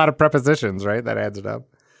there's a lot of prepositions, right? That adds it up.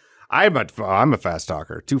 I'm a fast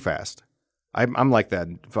talker, too fast. I'm like that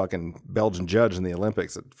fucking Belgian judge in the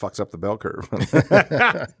Olympics that fucks up the bell curve.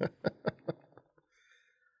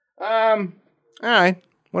 All right.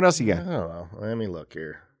 What else you got? I don't know. Let me look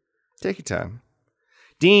here. Take your time.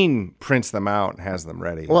 Dean prints them out and has them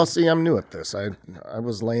ready. Well, see, I'm new at this. I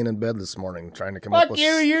was laying in bed this morning trying to come up with... Fuck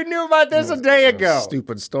you! You knew about this a day ago.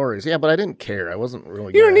 Stupid stories. Yeah, but I didn't care. I wasn't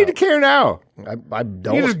really... You don't need to care now. I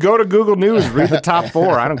don't. You just go to Google News, read the top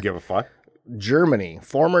 4. I don't give a fuck. Germany.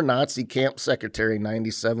 Former Nazi camp secretary,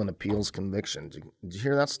 97, appeals conviction. Did you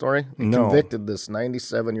hear that story? They convicted this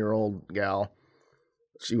 97-year-old gal.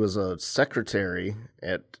 She was a secretary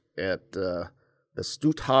at the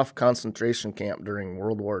Stutthof concentration camp during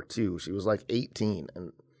World War II. She was like 18,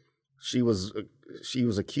 and she was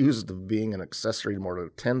accused of being an accessory to more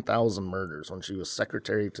than 10,000 murders when she was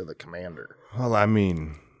secretary to the commander. Well, I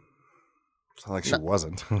mean, It's not like she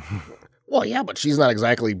wasn't. Well, yeah, but she's not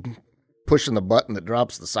exactly pushing the button that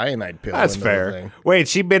drops the cyanide pill. That's into the fair. thing. Wait,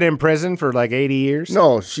 she been in prison for like 80 years?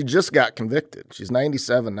 No, she just got convicted. She's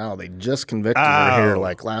 97 now. They just convicted her here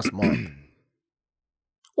like last month.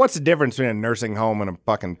 What's the difference between a nursing home and a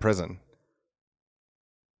fucking prison?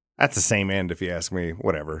 That's the same end, if you ask me.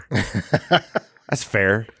 Whatever. That's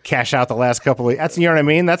fair. Cash out the last couple of. That's, you know what I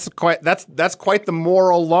mean. That's quite the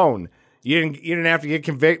moral loan. You didn't have to get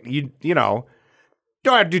convicted. You know,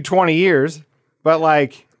 don't have to do 20 years, but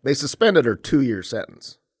like they suspended her 2-year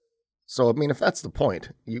sentence. So I mean, if that's the point,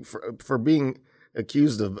 you for being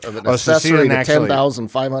accused of an accessory to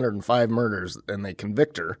 10,505 murders, and they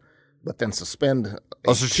convict her, but then suspend.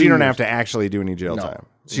 Oh, so she don't have to actually do any jail time.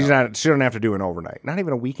 She don't have to do an overnight. Not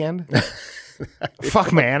even a weekend.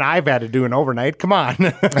 Fuck, man, I've had to do an overnight. Come on.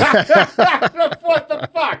 What the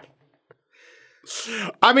fuck?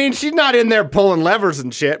 I mean, she's not in there pulling levers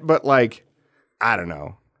and shit, but like, I don't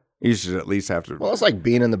know. You should at least have to. Well, it's like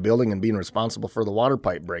being in the building and being responsible for the water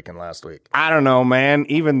pipe breaking last week. I don't know, man.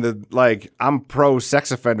 Even I'm pro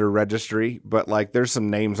sex offender registry, but like there's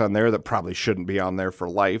some names on there that probably shouldn't be on there for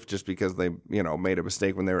life just because they, made a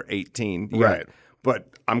mistake when they were 18. Yeah. Right. But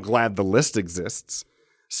I'm glad the list exists.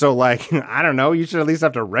 So like, I don't know, you should at least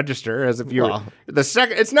have to register as if you're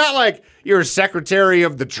it's not like you're a secretary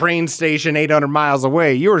of the train station 800 miles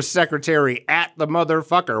away. You were secretary at the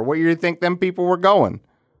motherfucker. Where you think them people were going?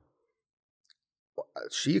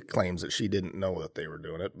 She claims that she didn't know that they were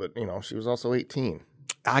doing it, but, she was also 18.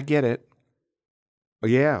 I get it.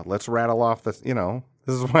 Yeah, let's rattle off this, This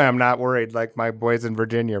is why I'm not worried like my boy's in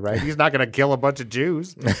Virginia, right? He's not going to kill a bunch of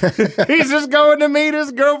Jews. He's just going to meet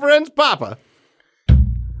his girlfriend's papa.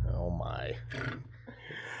 Oh, my.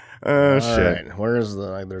 Oh, shit. Right. Where is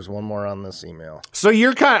there's one more on this email. So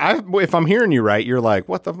you're if I'm hearing you right, you're like,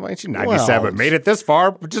 what the fuck? She's 97, well, made it this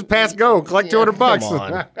far, just pass go, collect $200 bucks. Come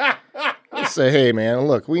on. Let's say, hey, man,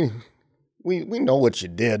 look, we know what you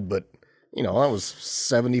did, but, that was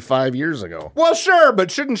 75 years ago. Well, sure, but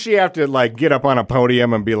shouldn't she have to, like, get up on a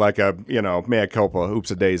podium and be like a, mea culpa,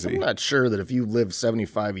 oops a daisy? I'm not sure that if you live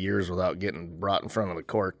 75 years without getting brought in front of the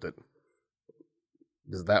court,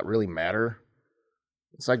 does that really matter?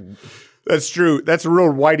 It's like... That's true. That's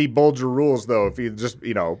real Whitey Bulger rules, though. If he just,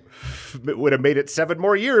 would have made it 7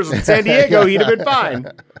 more years in San Diego, he'd have been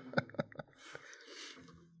fine.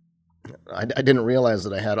 I didn't realize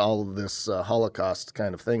that I had all of this Holocaust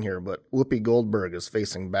kind of thing here, but Whoopi Goldberg is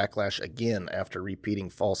facing backlash again after repeating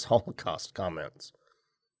false Holocaust comments.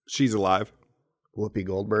 She's alive? Whoopi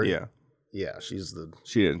Goldberg? Yeah. Yeah, She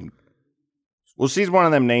didn't. Well, she's one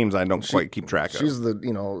of them names I don't quite keep track of. She's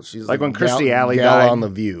she's like the when Kirstie Alley gal died on The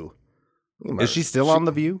View. Is she still on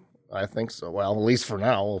The View? I think so. Well, at least for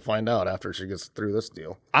now. We'll find out after she gets through this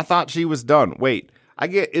deal. I thought she was done. Wait,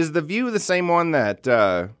 is The View the same one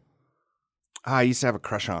that... I used to have a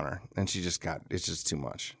crush on her, and it's just too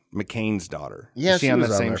much. McCain's daughter. Yeah, she on was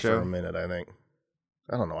the same on there show for a minute, I think.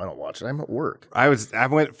 I don't know. I don't watch it. I'm at work. I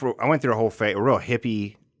went through a whole phase, a real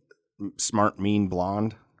hippie, smart, mean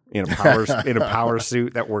blonde in a power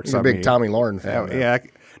suit that works You're on a big me. Tommy Lauren fan. Yeah,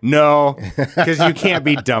 no, because you can't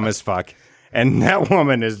be dumb as fuck. And that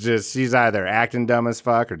woman is she's either acting dumb as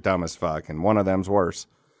fuck or dumb as fuck, and one of them's worse.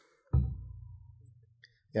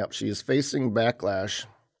 Yep, she is facing backlash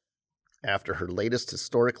after her latest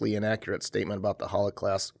historically inaccurate statement about the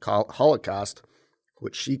Holocaust,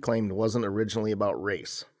 which she claimed wasn't originally about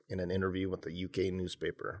race, in an interview with the UK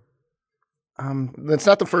newspaper. That's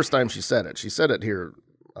not the first time she said it. She said it here,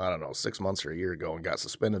 I don't know, 6 months or a year ago, and got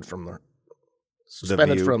suspended from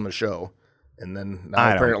the show. And then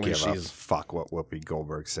now apparently she's fuck what Whoopi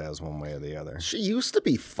Goldberg says one way or the other. She used to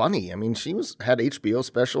be funny. I mean, she had HBO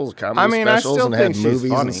specials, comedy specials, and had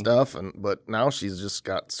movies and stuff. But now she's just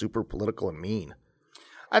got super political and mean.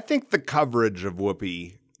 I think the coverage of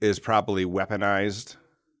Whoopi is probably weaponized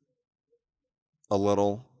a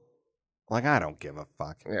little. Like, I don't give a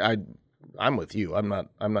fuck. I'm with you. I'm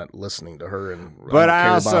not listening to her, and but I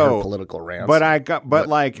don't care about her political rants. But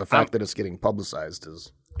the fact that it's getting publicized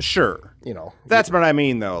is. Sure. That's what I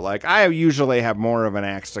mean, though. Like, I usually have more of an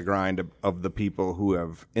axe to grind of the people who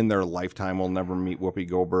have, in their lifetime, will never meet Whoopi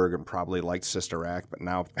Goldberg and probably liked Sister Act, but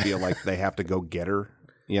now feel like they have to go get her,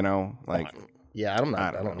 Like, yeah,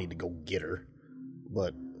 I don't need to go get her.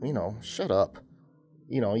 But, shut up.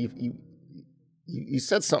 You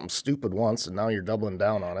said something stupid once, and now you're doubling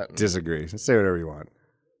down on it. Disagree. Say whatever you want.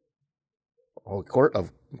 Well,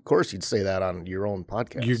 of course you'd say that on your own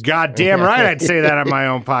podcast. You're goddamn right I'd say that on my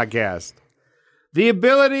own podcast. The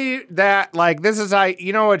ability that, like, this is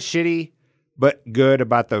what's shitty but good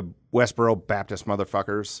about the Westboro Baptist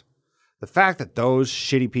motherfuckers? the fact that those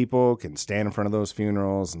shitty people can stand in front of those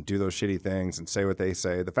funerals and do those shitty things and say what they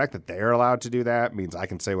say, the fact that they're allowed to do that means I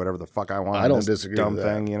can say whatever the fuck I want. I don't disagree dumb with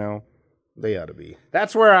that. thing, you know. They ought to be.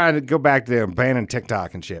 That's where I go back to banning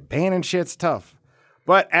TikTok and shit. Banning shit's tough,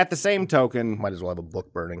 but at the same token, Might as well have a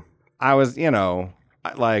book burning. I was, you know,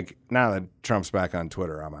 like now that Trump's back on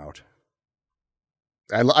Twitter, I'm out.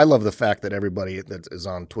 I love the fact that everybody that is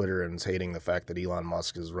on Twitter and is hating the fact that Elon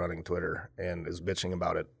Musk is running Twitter and is bitching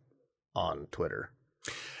about it on Twitter.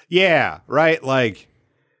 Yeah, right. Like,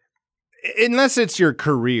 unless it's your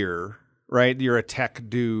career, right? You're a tech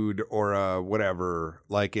dude or a whatever.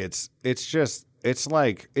 Like, it's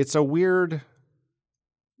like it's a weird,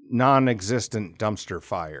 non-existent dumpster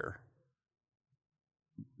fire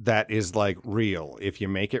that is like real if you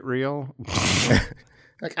make it real.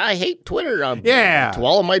 Like, I hate Twitter. Yeah. To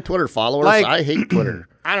all of my Twitter followers, Like, I hate Twitter.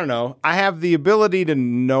 I don't know. I have the ability to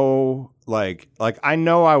know, like I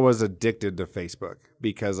know I was addicted to Facebook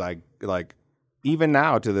because I like even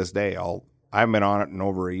now to this day I haven't been on it in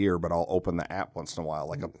over a year, but I'll open the app once in a while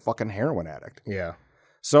like a fucking heroin addict. Yeah.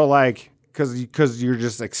 So like because you're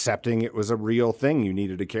just accepting it was a real thing you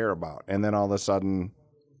needed to care about, and then all of a sudden,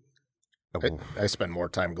 I spend more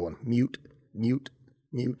time going mute.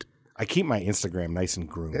 I keep my Instagram nice and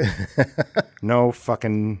groomed. No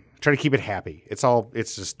fucking try to keep it happy. It's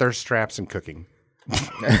just thirst traps and cooking.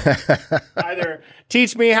 Either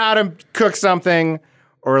teach me how to cook something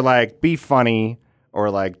or like be funny or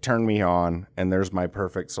like turn me on, and there's my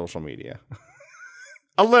perfect social media.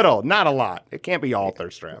 A little, not a lot. It can't be all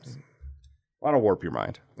thirst traps. A lot of warp your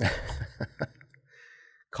mind.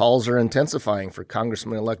 Calls are intensifying for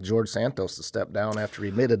Congressman-elect George Santos to step down after he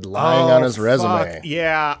admitted lying on his resume. Fuck.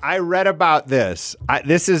 Yeah, I read about this.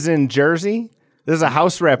 This is in Jersey. This is a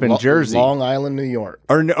House rep in Jersey. Long Island, New York.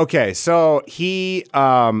 Okay, so he,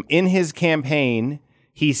 in his campaign,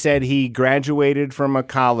 he said he graduated from a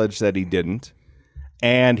college that he didn't.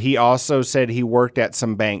 And he also said he worked at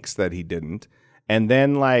some banks that he didn't. And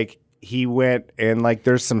then, like, he went and, like,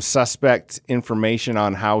 there's some suspect information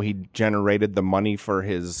on how he generated the money for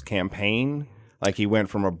his campaign. Like, he went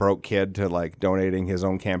from a broke kid to, like, donating his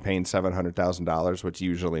own campaign $700,000, which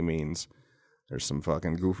usually means there's some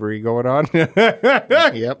fucking goofery going on.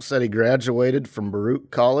 Yep, said he graduated from Baruch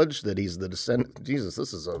College, that he's the descendant. Jesus,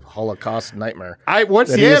 this is a Holocaust nightmare.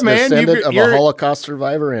 Descendant of a Holocaust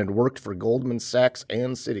survivor and worked for Goldman Sachs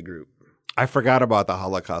and Citigroup. I forgot about the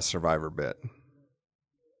Holocaust survivor bit.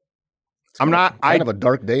 Kind of a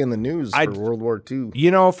dark day in the news for World War II.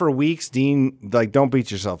 You know, for weeks, Dean, like, don't beat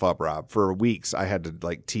yourself up, Rob. For weeks, I had to,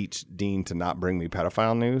 like, teach Dean to not bring me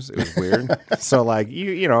pedophile news. It was weird. So, like,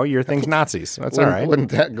 you know, your thing's Nazis. That's all right.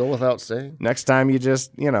 Wouldn't that go without saying? Next time, you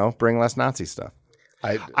just, you know, bring less Nazi stuff.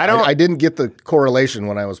 I didn't get the correlation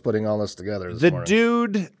when I was putting all this together this morning.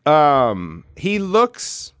 Dude, he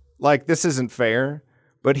looks like, this isn't fair,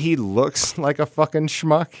 but he looks like a fucking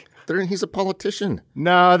schmuck. He's a politician.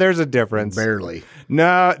 No, there's a difference. Barely.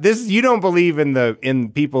 No, you don't believe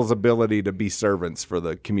in people's ability to be servants for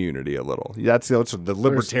the community a little. That's the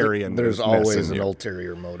libertarian. There's always an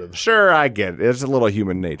ulterior motive. Sure, I get it. It's a little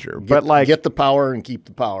human nature. But like, get the power and keep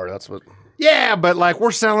the power. That's what. Yeah, but like,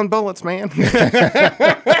 we're selling bullets, man.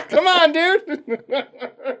 Come on, dude.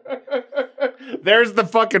 There's the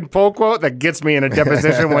fucking pull quote that gets me in a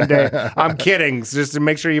deposition one day. I'm kidding. Just to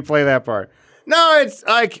make sure you play that part. No, it's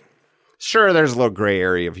like, sure, there's a little gray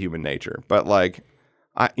area of human nature, but like,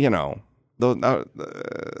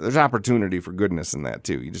 there's opportunity for goodness in that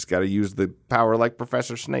too. You just got to use the power like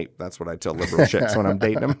Professor Snape. That's what I tell liberal chicks when I'm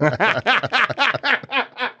dating them.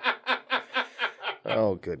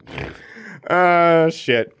 Oh, good grief.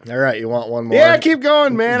 Shit. All right, you want one more? Yeah, keep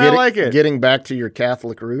going, man. I like it. Getting back to your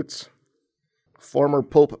Catholic roots. Former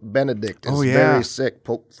Pope Benedict is very sick.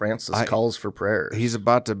 Pope Francis calls for prayers. He's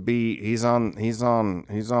about to be. He's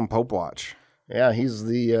on Pope watch. Yeah, he's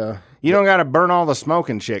the. You don't got to burn all the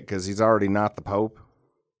smoking shit because he's already not the Pope.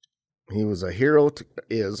 He was a hero.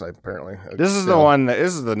 Apparently. This is the one.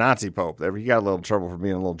 This is the Nazi Pope. He got a little trouble for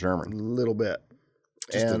being a little German. A little bit.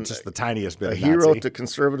 Just the tiniest bit. A hero to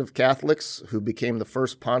conservative Catholics who became the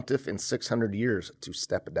first pontiff in 600 years to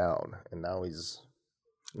step down, and now he's.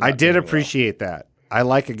 I did appreciate that. I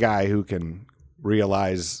like a guy who can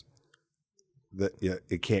realize that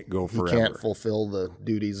it can't go forever. He can't fulfill the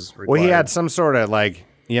duties required. Well, he had some sort of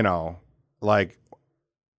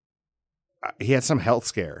he had some health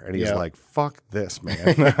scare, and he's like, "Fuck this,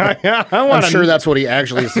 man." I'm sure that's what he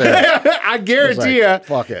actually said. I guarantee you.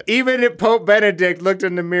 Fuck it. Even if Pope Benedict looked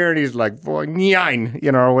in the mirror and he's like, "Boy, nine,"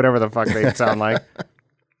 or whatever the fuck they sound like.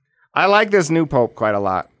 I like this new Pope quite a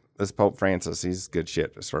lot. This Pope Francis, he's good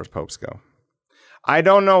shit as far as popes go. I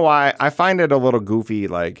don't know why. I find it a little goofy.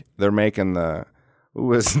 Like they're making who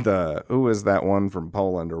was that one from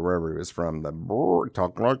Poland or wherever he was from?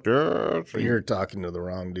 Talk like this. You're talking to the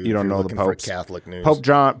wrong dude. You don't if you're know the looking popes. for Catholic news.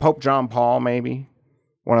 Pope John Paul, maybe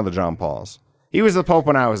one of the John Pauls. He was the Pope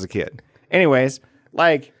when I was a kid. Anyways,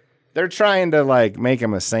 like they're trying to like make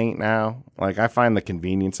him a saint now. Like I find the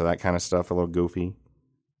convenience of that kind of stuff a little goofy.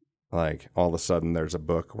 Like all of a sudden there's a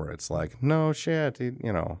book where it's like, no shit,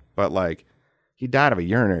 but like he died of a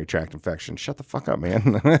urinary tract infection. Shut the fuck up,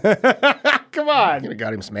 man. Come on. You could have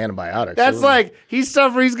got him some antibiotics. That's like he's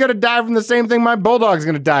going to die from the same thing my bulldog's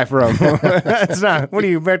going to die from. That's not. What are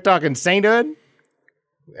you talking sainthood?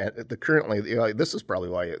 Currently, this is probably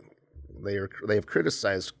why they have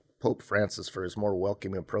criticized Pope Francis for his more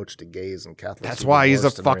welcoming approach to gays and Catholics. That's why he's a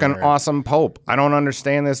fucking awesome pope. I don't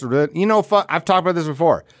understand this. I've talked about this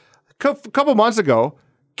before. A couple months ago,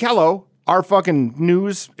 Kello, our fucking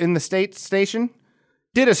news in the station,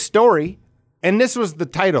 did a story, and this was the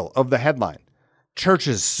title of the headline.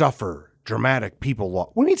 Churches suffer dramatic people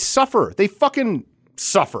loss. We need suffer. They fucking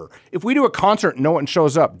suffer. If we do a concert and no one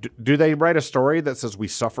shows up, do they write a story that says we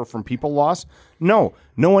suffer from people loss? No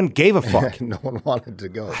one gave a fuck. No one wanted to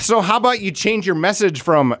go. So how about you change your message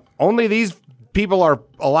from only these people are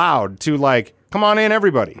allowed to like, come on in,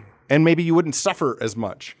 everybody. And maybe you wouldn't suffer as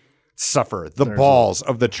much. Suffer. There's balls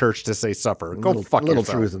of the church to say suffer. Go fuck little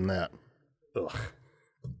yourself. Truth in that. Ugh.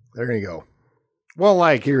 There you go. Well,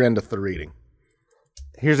 like here endeth the reading.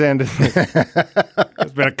 Here's the end.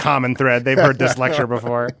 It's been a common thread. They've heard this lecture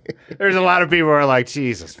before. There's a lot of people who are like,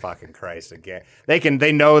 Jesus fucking Christ again.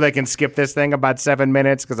 They know they can skip this thing about 7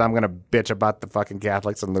 minutes because I'm gonna bitch about the fucking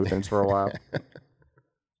Catholics and Lutherans for a while.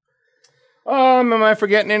 Am I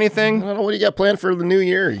forgetting anything? I don't know. What do you got planned for the new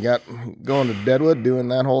year? You got going to Deadwood, doing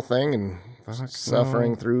that whole thing, and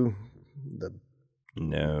suffering through the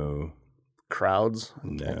crowds.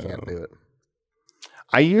 No. I can't do it.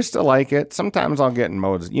 I used to like it. Sometimes I'll get in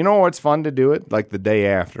modes. You know what's fun to do it? Like the day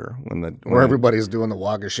after when everybody's doing the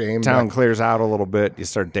walk of shame. Town clears out a little bit. You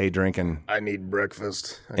start day drinking. I need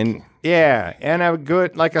breakfast. And a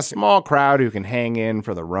good, like a small crowd who can hang in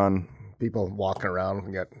for the run. People walking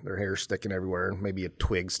around, got their hair sticking everywhere, maybe a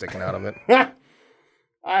twig sticking out of it.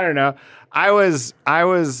 I don't know. I was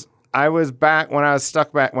back when I was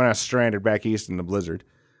stranded back east in the blizzard.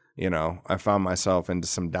 I found myself into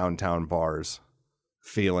some downtown bars,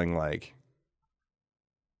 feeling like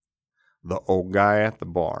the old guy at the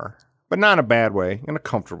bar, but not in a bad way, in a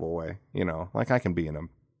comfortable way. Like I can be in a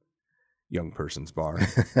young person's bar,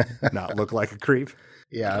 not look like a creep.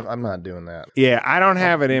 Yeah, I'm not doing that. Yeah, I don't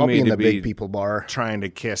have it in me to be big people bar trying to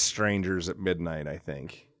kiss strangers at midnight, I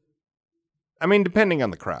think. I mean, depending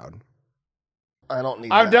on the crowd. I don't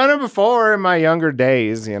need I've done it before in my younger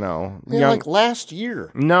days, like last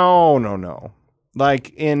year. No.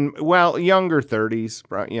 Like younger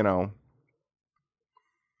 30s,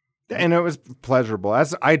 And it was pleasurable.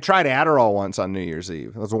 I tried Adderall once on New Year's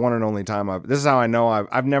Eve. It was the one and only time this is how I know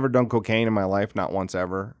I've never done cocaine in my life, not once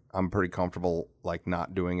ever. I'm pretty comfortable like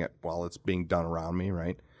not doing it while it's being done around me,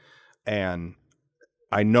 right? And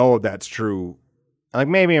I know that's true. Like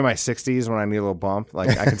maybe in my 60s when I need a little bump, like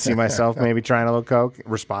I can see myself maybe trying a little coke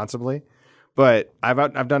responsibly. But I've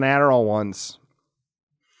done Adderall once.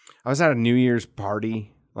 I was at a New Year's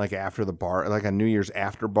party, like after the bar, like a New Year's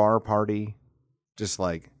after bar party, just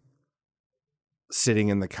like sitting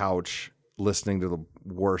in the couch listening to the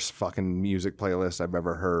worst fucking music playlist I've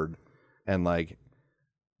ever heard, and like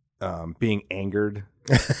being angered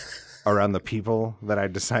around the people that I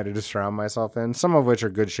decided to surround myself in, some of which are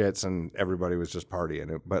good shits and everybody was just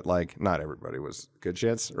partying it, but like not everybody was good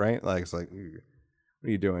shits, right? Like it's like, what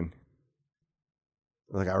are you doing?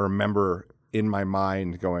 Like I remember in my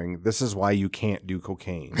mind going, this is why you can't do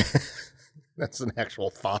cocaine. That's an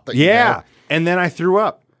actual thought that And then I threw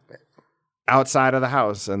up outside of the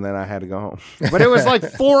house and then I had to go home. But it was like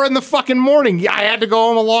 4 in the fucking morning. Yeah, I had to go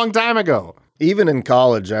home a long time ago. Even in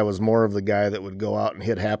college, I was more of the guy that would go out and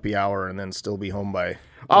hit happy hour and then still be home by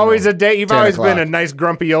always a day. You've always been a nice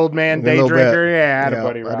grumpy old man day drinker. Bit. Yeah,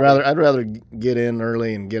 buddy. I'd rather get in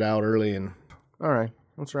early and get out early. And all right,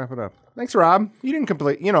 let's wrap it up. Thanks, Rob. You didn't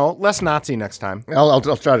complete. Less Nazi next time. I'll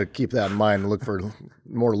try to keep that in mind and look for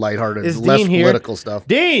more lighthearted, less political stuff.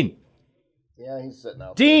 Dean. Yeah, he's sitting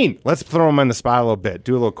out. Dean, let's throw him in the spot a little bit.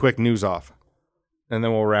 Do a little quick news off, and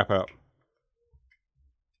then we'll wrap up.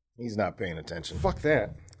 He's not paying attention. Fuck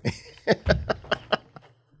that.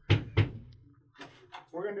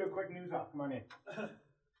 We're going to do a quick news off. Come on in. What's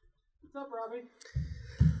up, Robbie?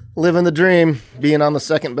 Living the dream. Being on the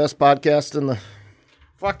second best podcast in the...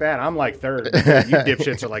 Fuck that. I'm like third. You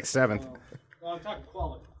dipshits are like seventh. Well, I'm talking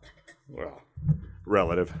quality. Well,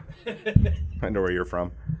 relative. I know where you're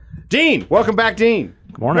from. Dean, welcome back, Dean.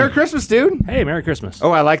 Good morning. Merry Christmas, dude. Hey, Merry Christmas.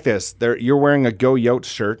 Oh, I like this. You're wearing a Go Yotes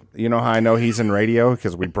shirt. You know how I know he's in radio?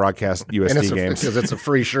 Because we broadcast USD games. Because it's a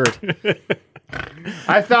free shirt.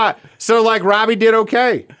 I thought, so like Robbie did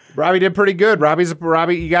okay. Robbie did pretty good. Robbie,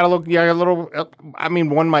 you got a little, I mean,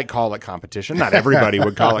 one might call it competition. Not everybody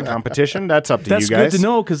would call it competition. That's up to That's you guys. good to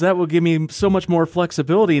know because that will give me so much more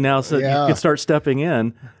flexibility now so that you can start stepping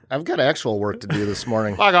in. I've got actual work to do this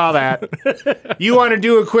morning. Fuck all that. You want to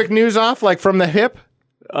do a quick news off, like from the hip?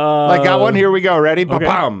 Like got one? Here we go. Ready? Okay.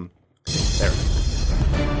 Ba-bam.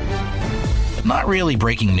 Not really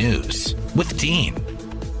breaking news with Dean.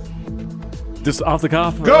 Just off the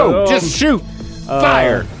cuff. Go. Just shoot.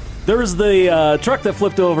 Fire. There was the truck that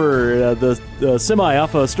flipped over the semi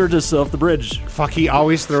off of Sturgis off the bridge. Fuck, he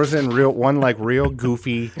always throws in real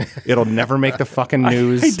goofy. It'll never make the fucking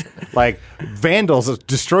news. Like vandals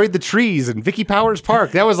destroyed the trees in Vicky Powers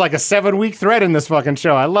Park. That was like a 7-week thread in this fucking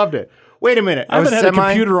show. I loved it. Wait a minute. I haven't had a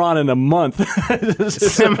computer on in a month.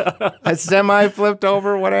 A semi flipped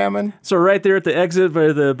over. What happened? So right there at the exit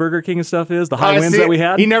where the Burger King and stuff is, the high winds that we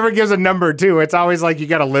had. He never gives a number too. It's always like you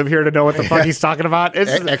got to live here to know what the fuck he's talking about.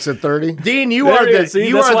 It's Exit 30. Dean, you There are it the. is. See,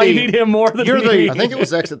 you that's are why the. you need him more than you're me. I think it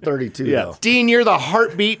was exit 32, though. Dean, you're the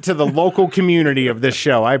heartbeat to the local community of this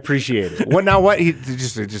show. I appreciate it. What now? What he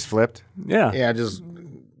just flipped? Yeah. Yeah, I just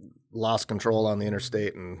lost control on the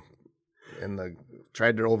interstate and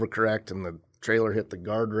tried to overcorrect, and the trailer hit the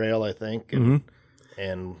guardrail, I think. And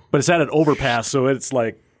But it's at an overpass, so it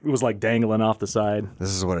was like dangling off the side. This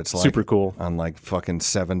is what it's like. Super cool. On like fucking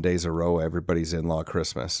 7 days a row, everybody's in-law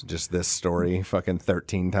Christmas. Just this story fucking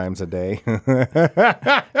 13 times a day.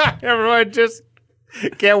 Everyone just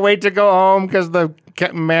can't wait to go home because the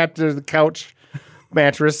couch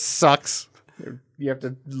mattress sucks. You have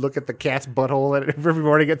to look at the cat's butthole every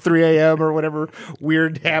morning at 3 a.m. or whatever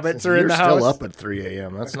weird habits are in the house. You're still up at 3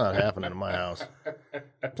 a.m. That's not happening in my house.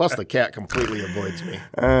 Plus, the cat completely avoids me.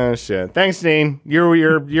 Oh, shit. Thanks, Dean.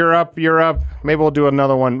 You're up. You're up. Maybe we'll do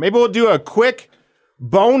another one. Maybe we'll do a quick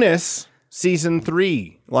bonus season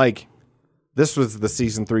 3. Like, this was the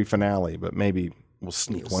season 3 finale, but maybe we'll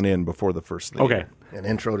sneak one in before the first thing. Okay. An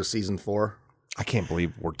intro to season 4. I can't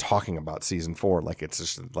believe we're talking about season 4. Like, it's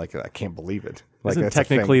just like, I can't believe it. Like, Isn't that's a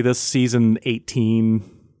technically thing. this season 18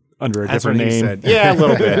 under a That's different what he name? said. Yeah, a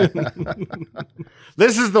little bit.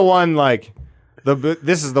 This is the one, like,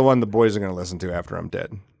 this is the one the boys are going to listen to after I'm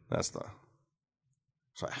dead. That's the.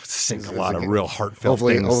 So I sing a lot of real heartfelt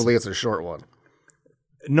things. Hopefully, it's a short one.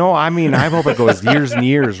 No, I mean, I hope it goes years and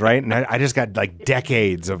years, right? And I just got like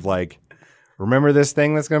decades of like, remember this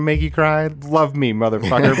thing that's going to make you cry? Love me,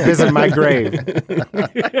 motherfucker. Visit my grave.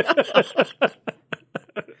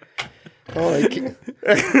 Right.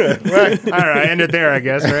 All right, end it there, I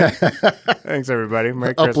guess, right? Thanks, everybody.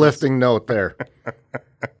 Merry Christmas. Uplifting note there.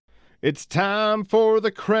 It's time for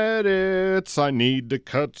the credits. I need to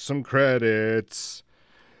cut some credits.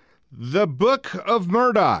 The Book of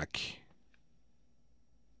Murdoch.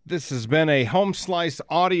 This has been a Home Slice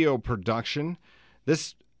audio production.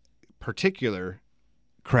 This particular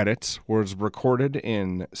credits was recorded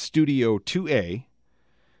in Studio 2A.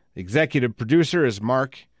 Executive producer is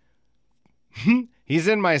Mark. He's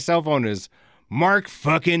in my cell phone as Mark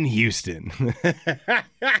fucking Houston.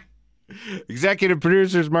 Executive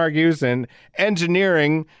producers Mark Houston.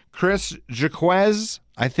 Engineering Chris Jaquez.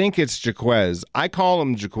 I think it's Jaquez. I call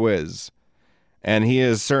him Jaquiz. And he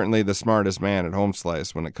is certainly the smartest man at Home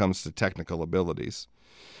Slice when it comes to technical abilities.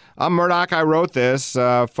 I'm Murdoch. I wrote this.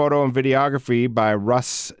 Photo and videography by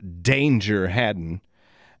Russ Danger Haddon.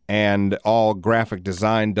 And all graphic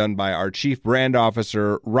design done by our chief brand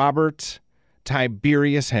officer, Robert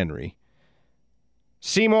Tiberius Henry.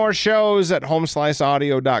 See more shows at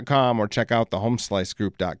homesliceaudio.com or check out the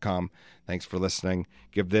homeslicegroup.com. Thanks for listening.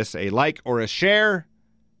 Give this a like or a share,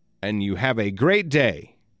 and you have a great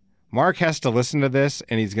day. Mark has to listen to this,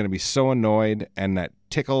 and he's going to be so annoyed, and that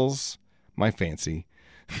tickles my fancy.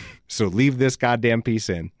 So leave this goddamn piece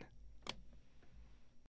in.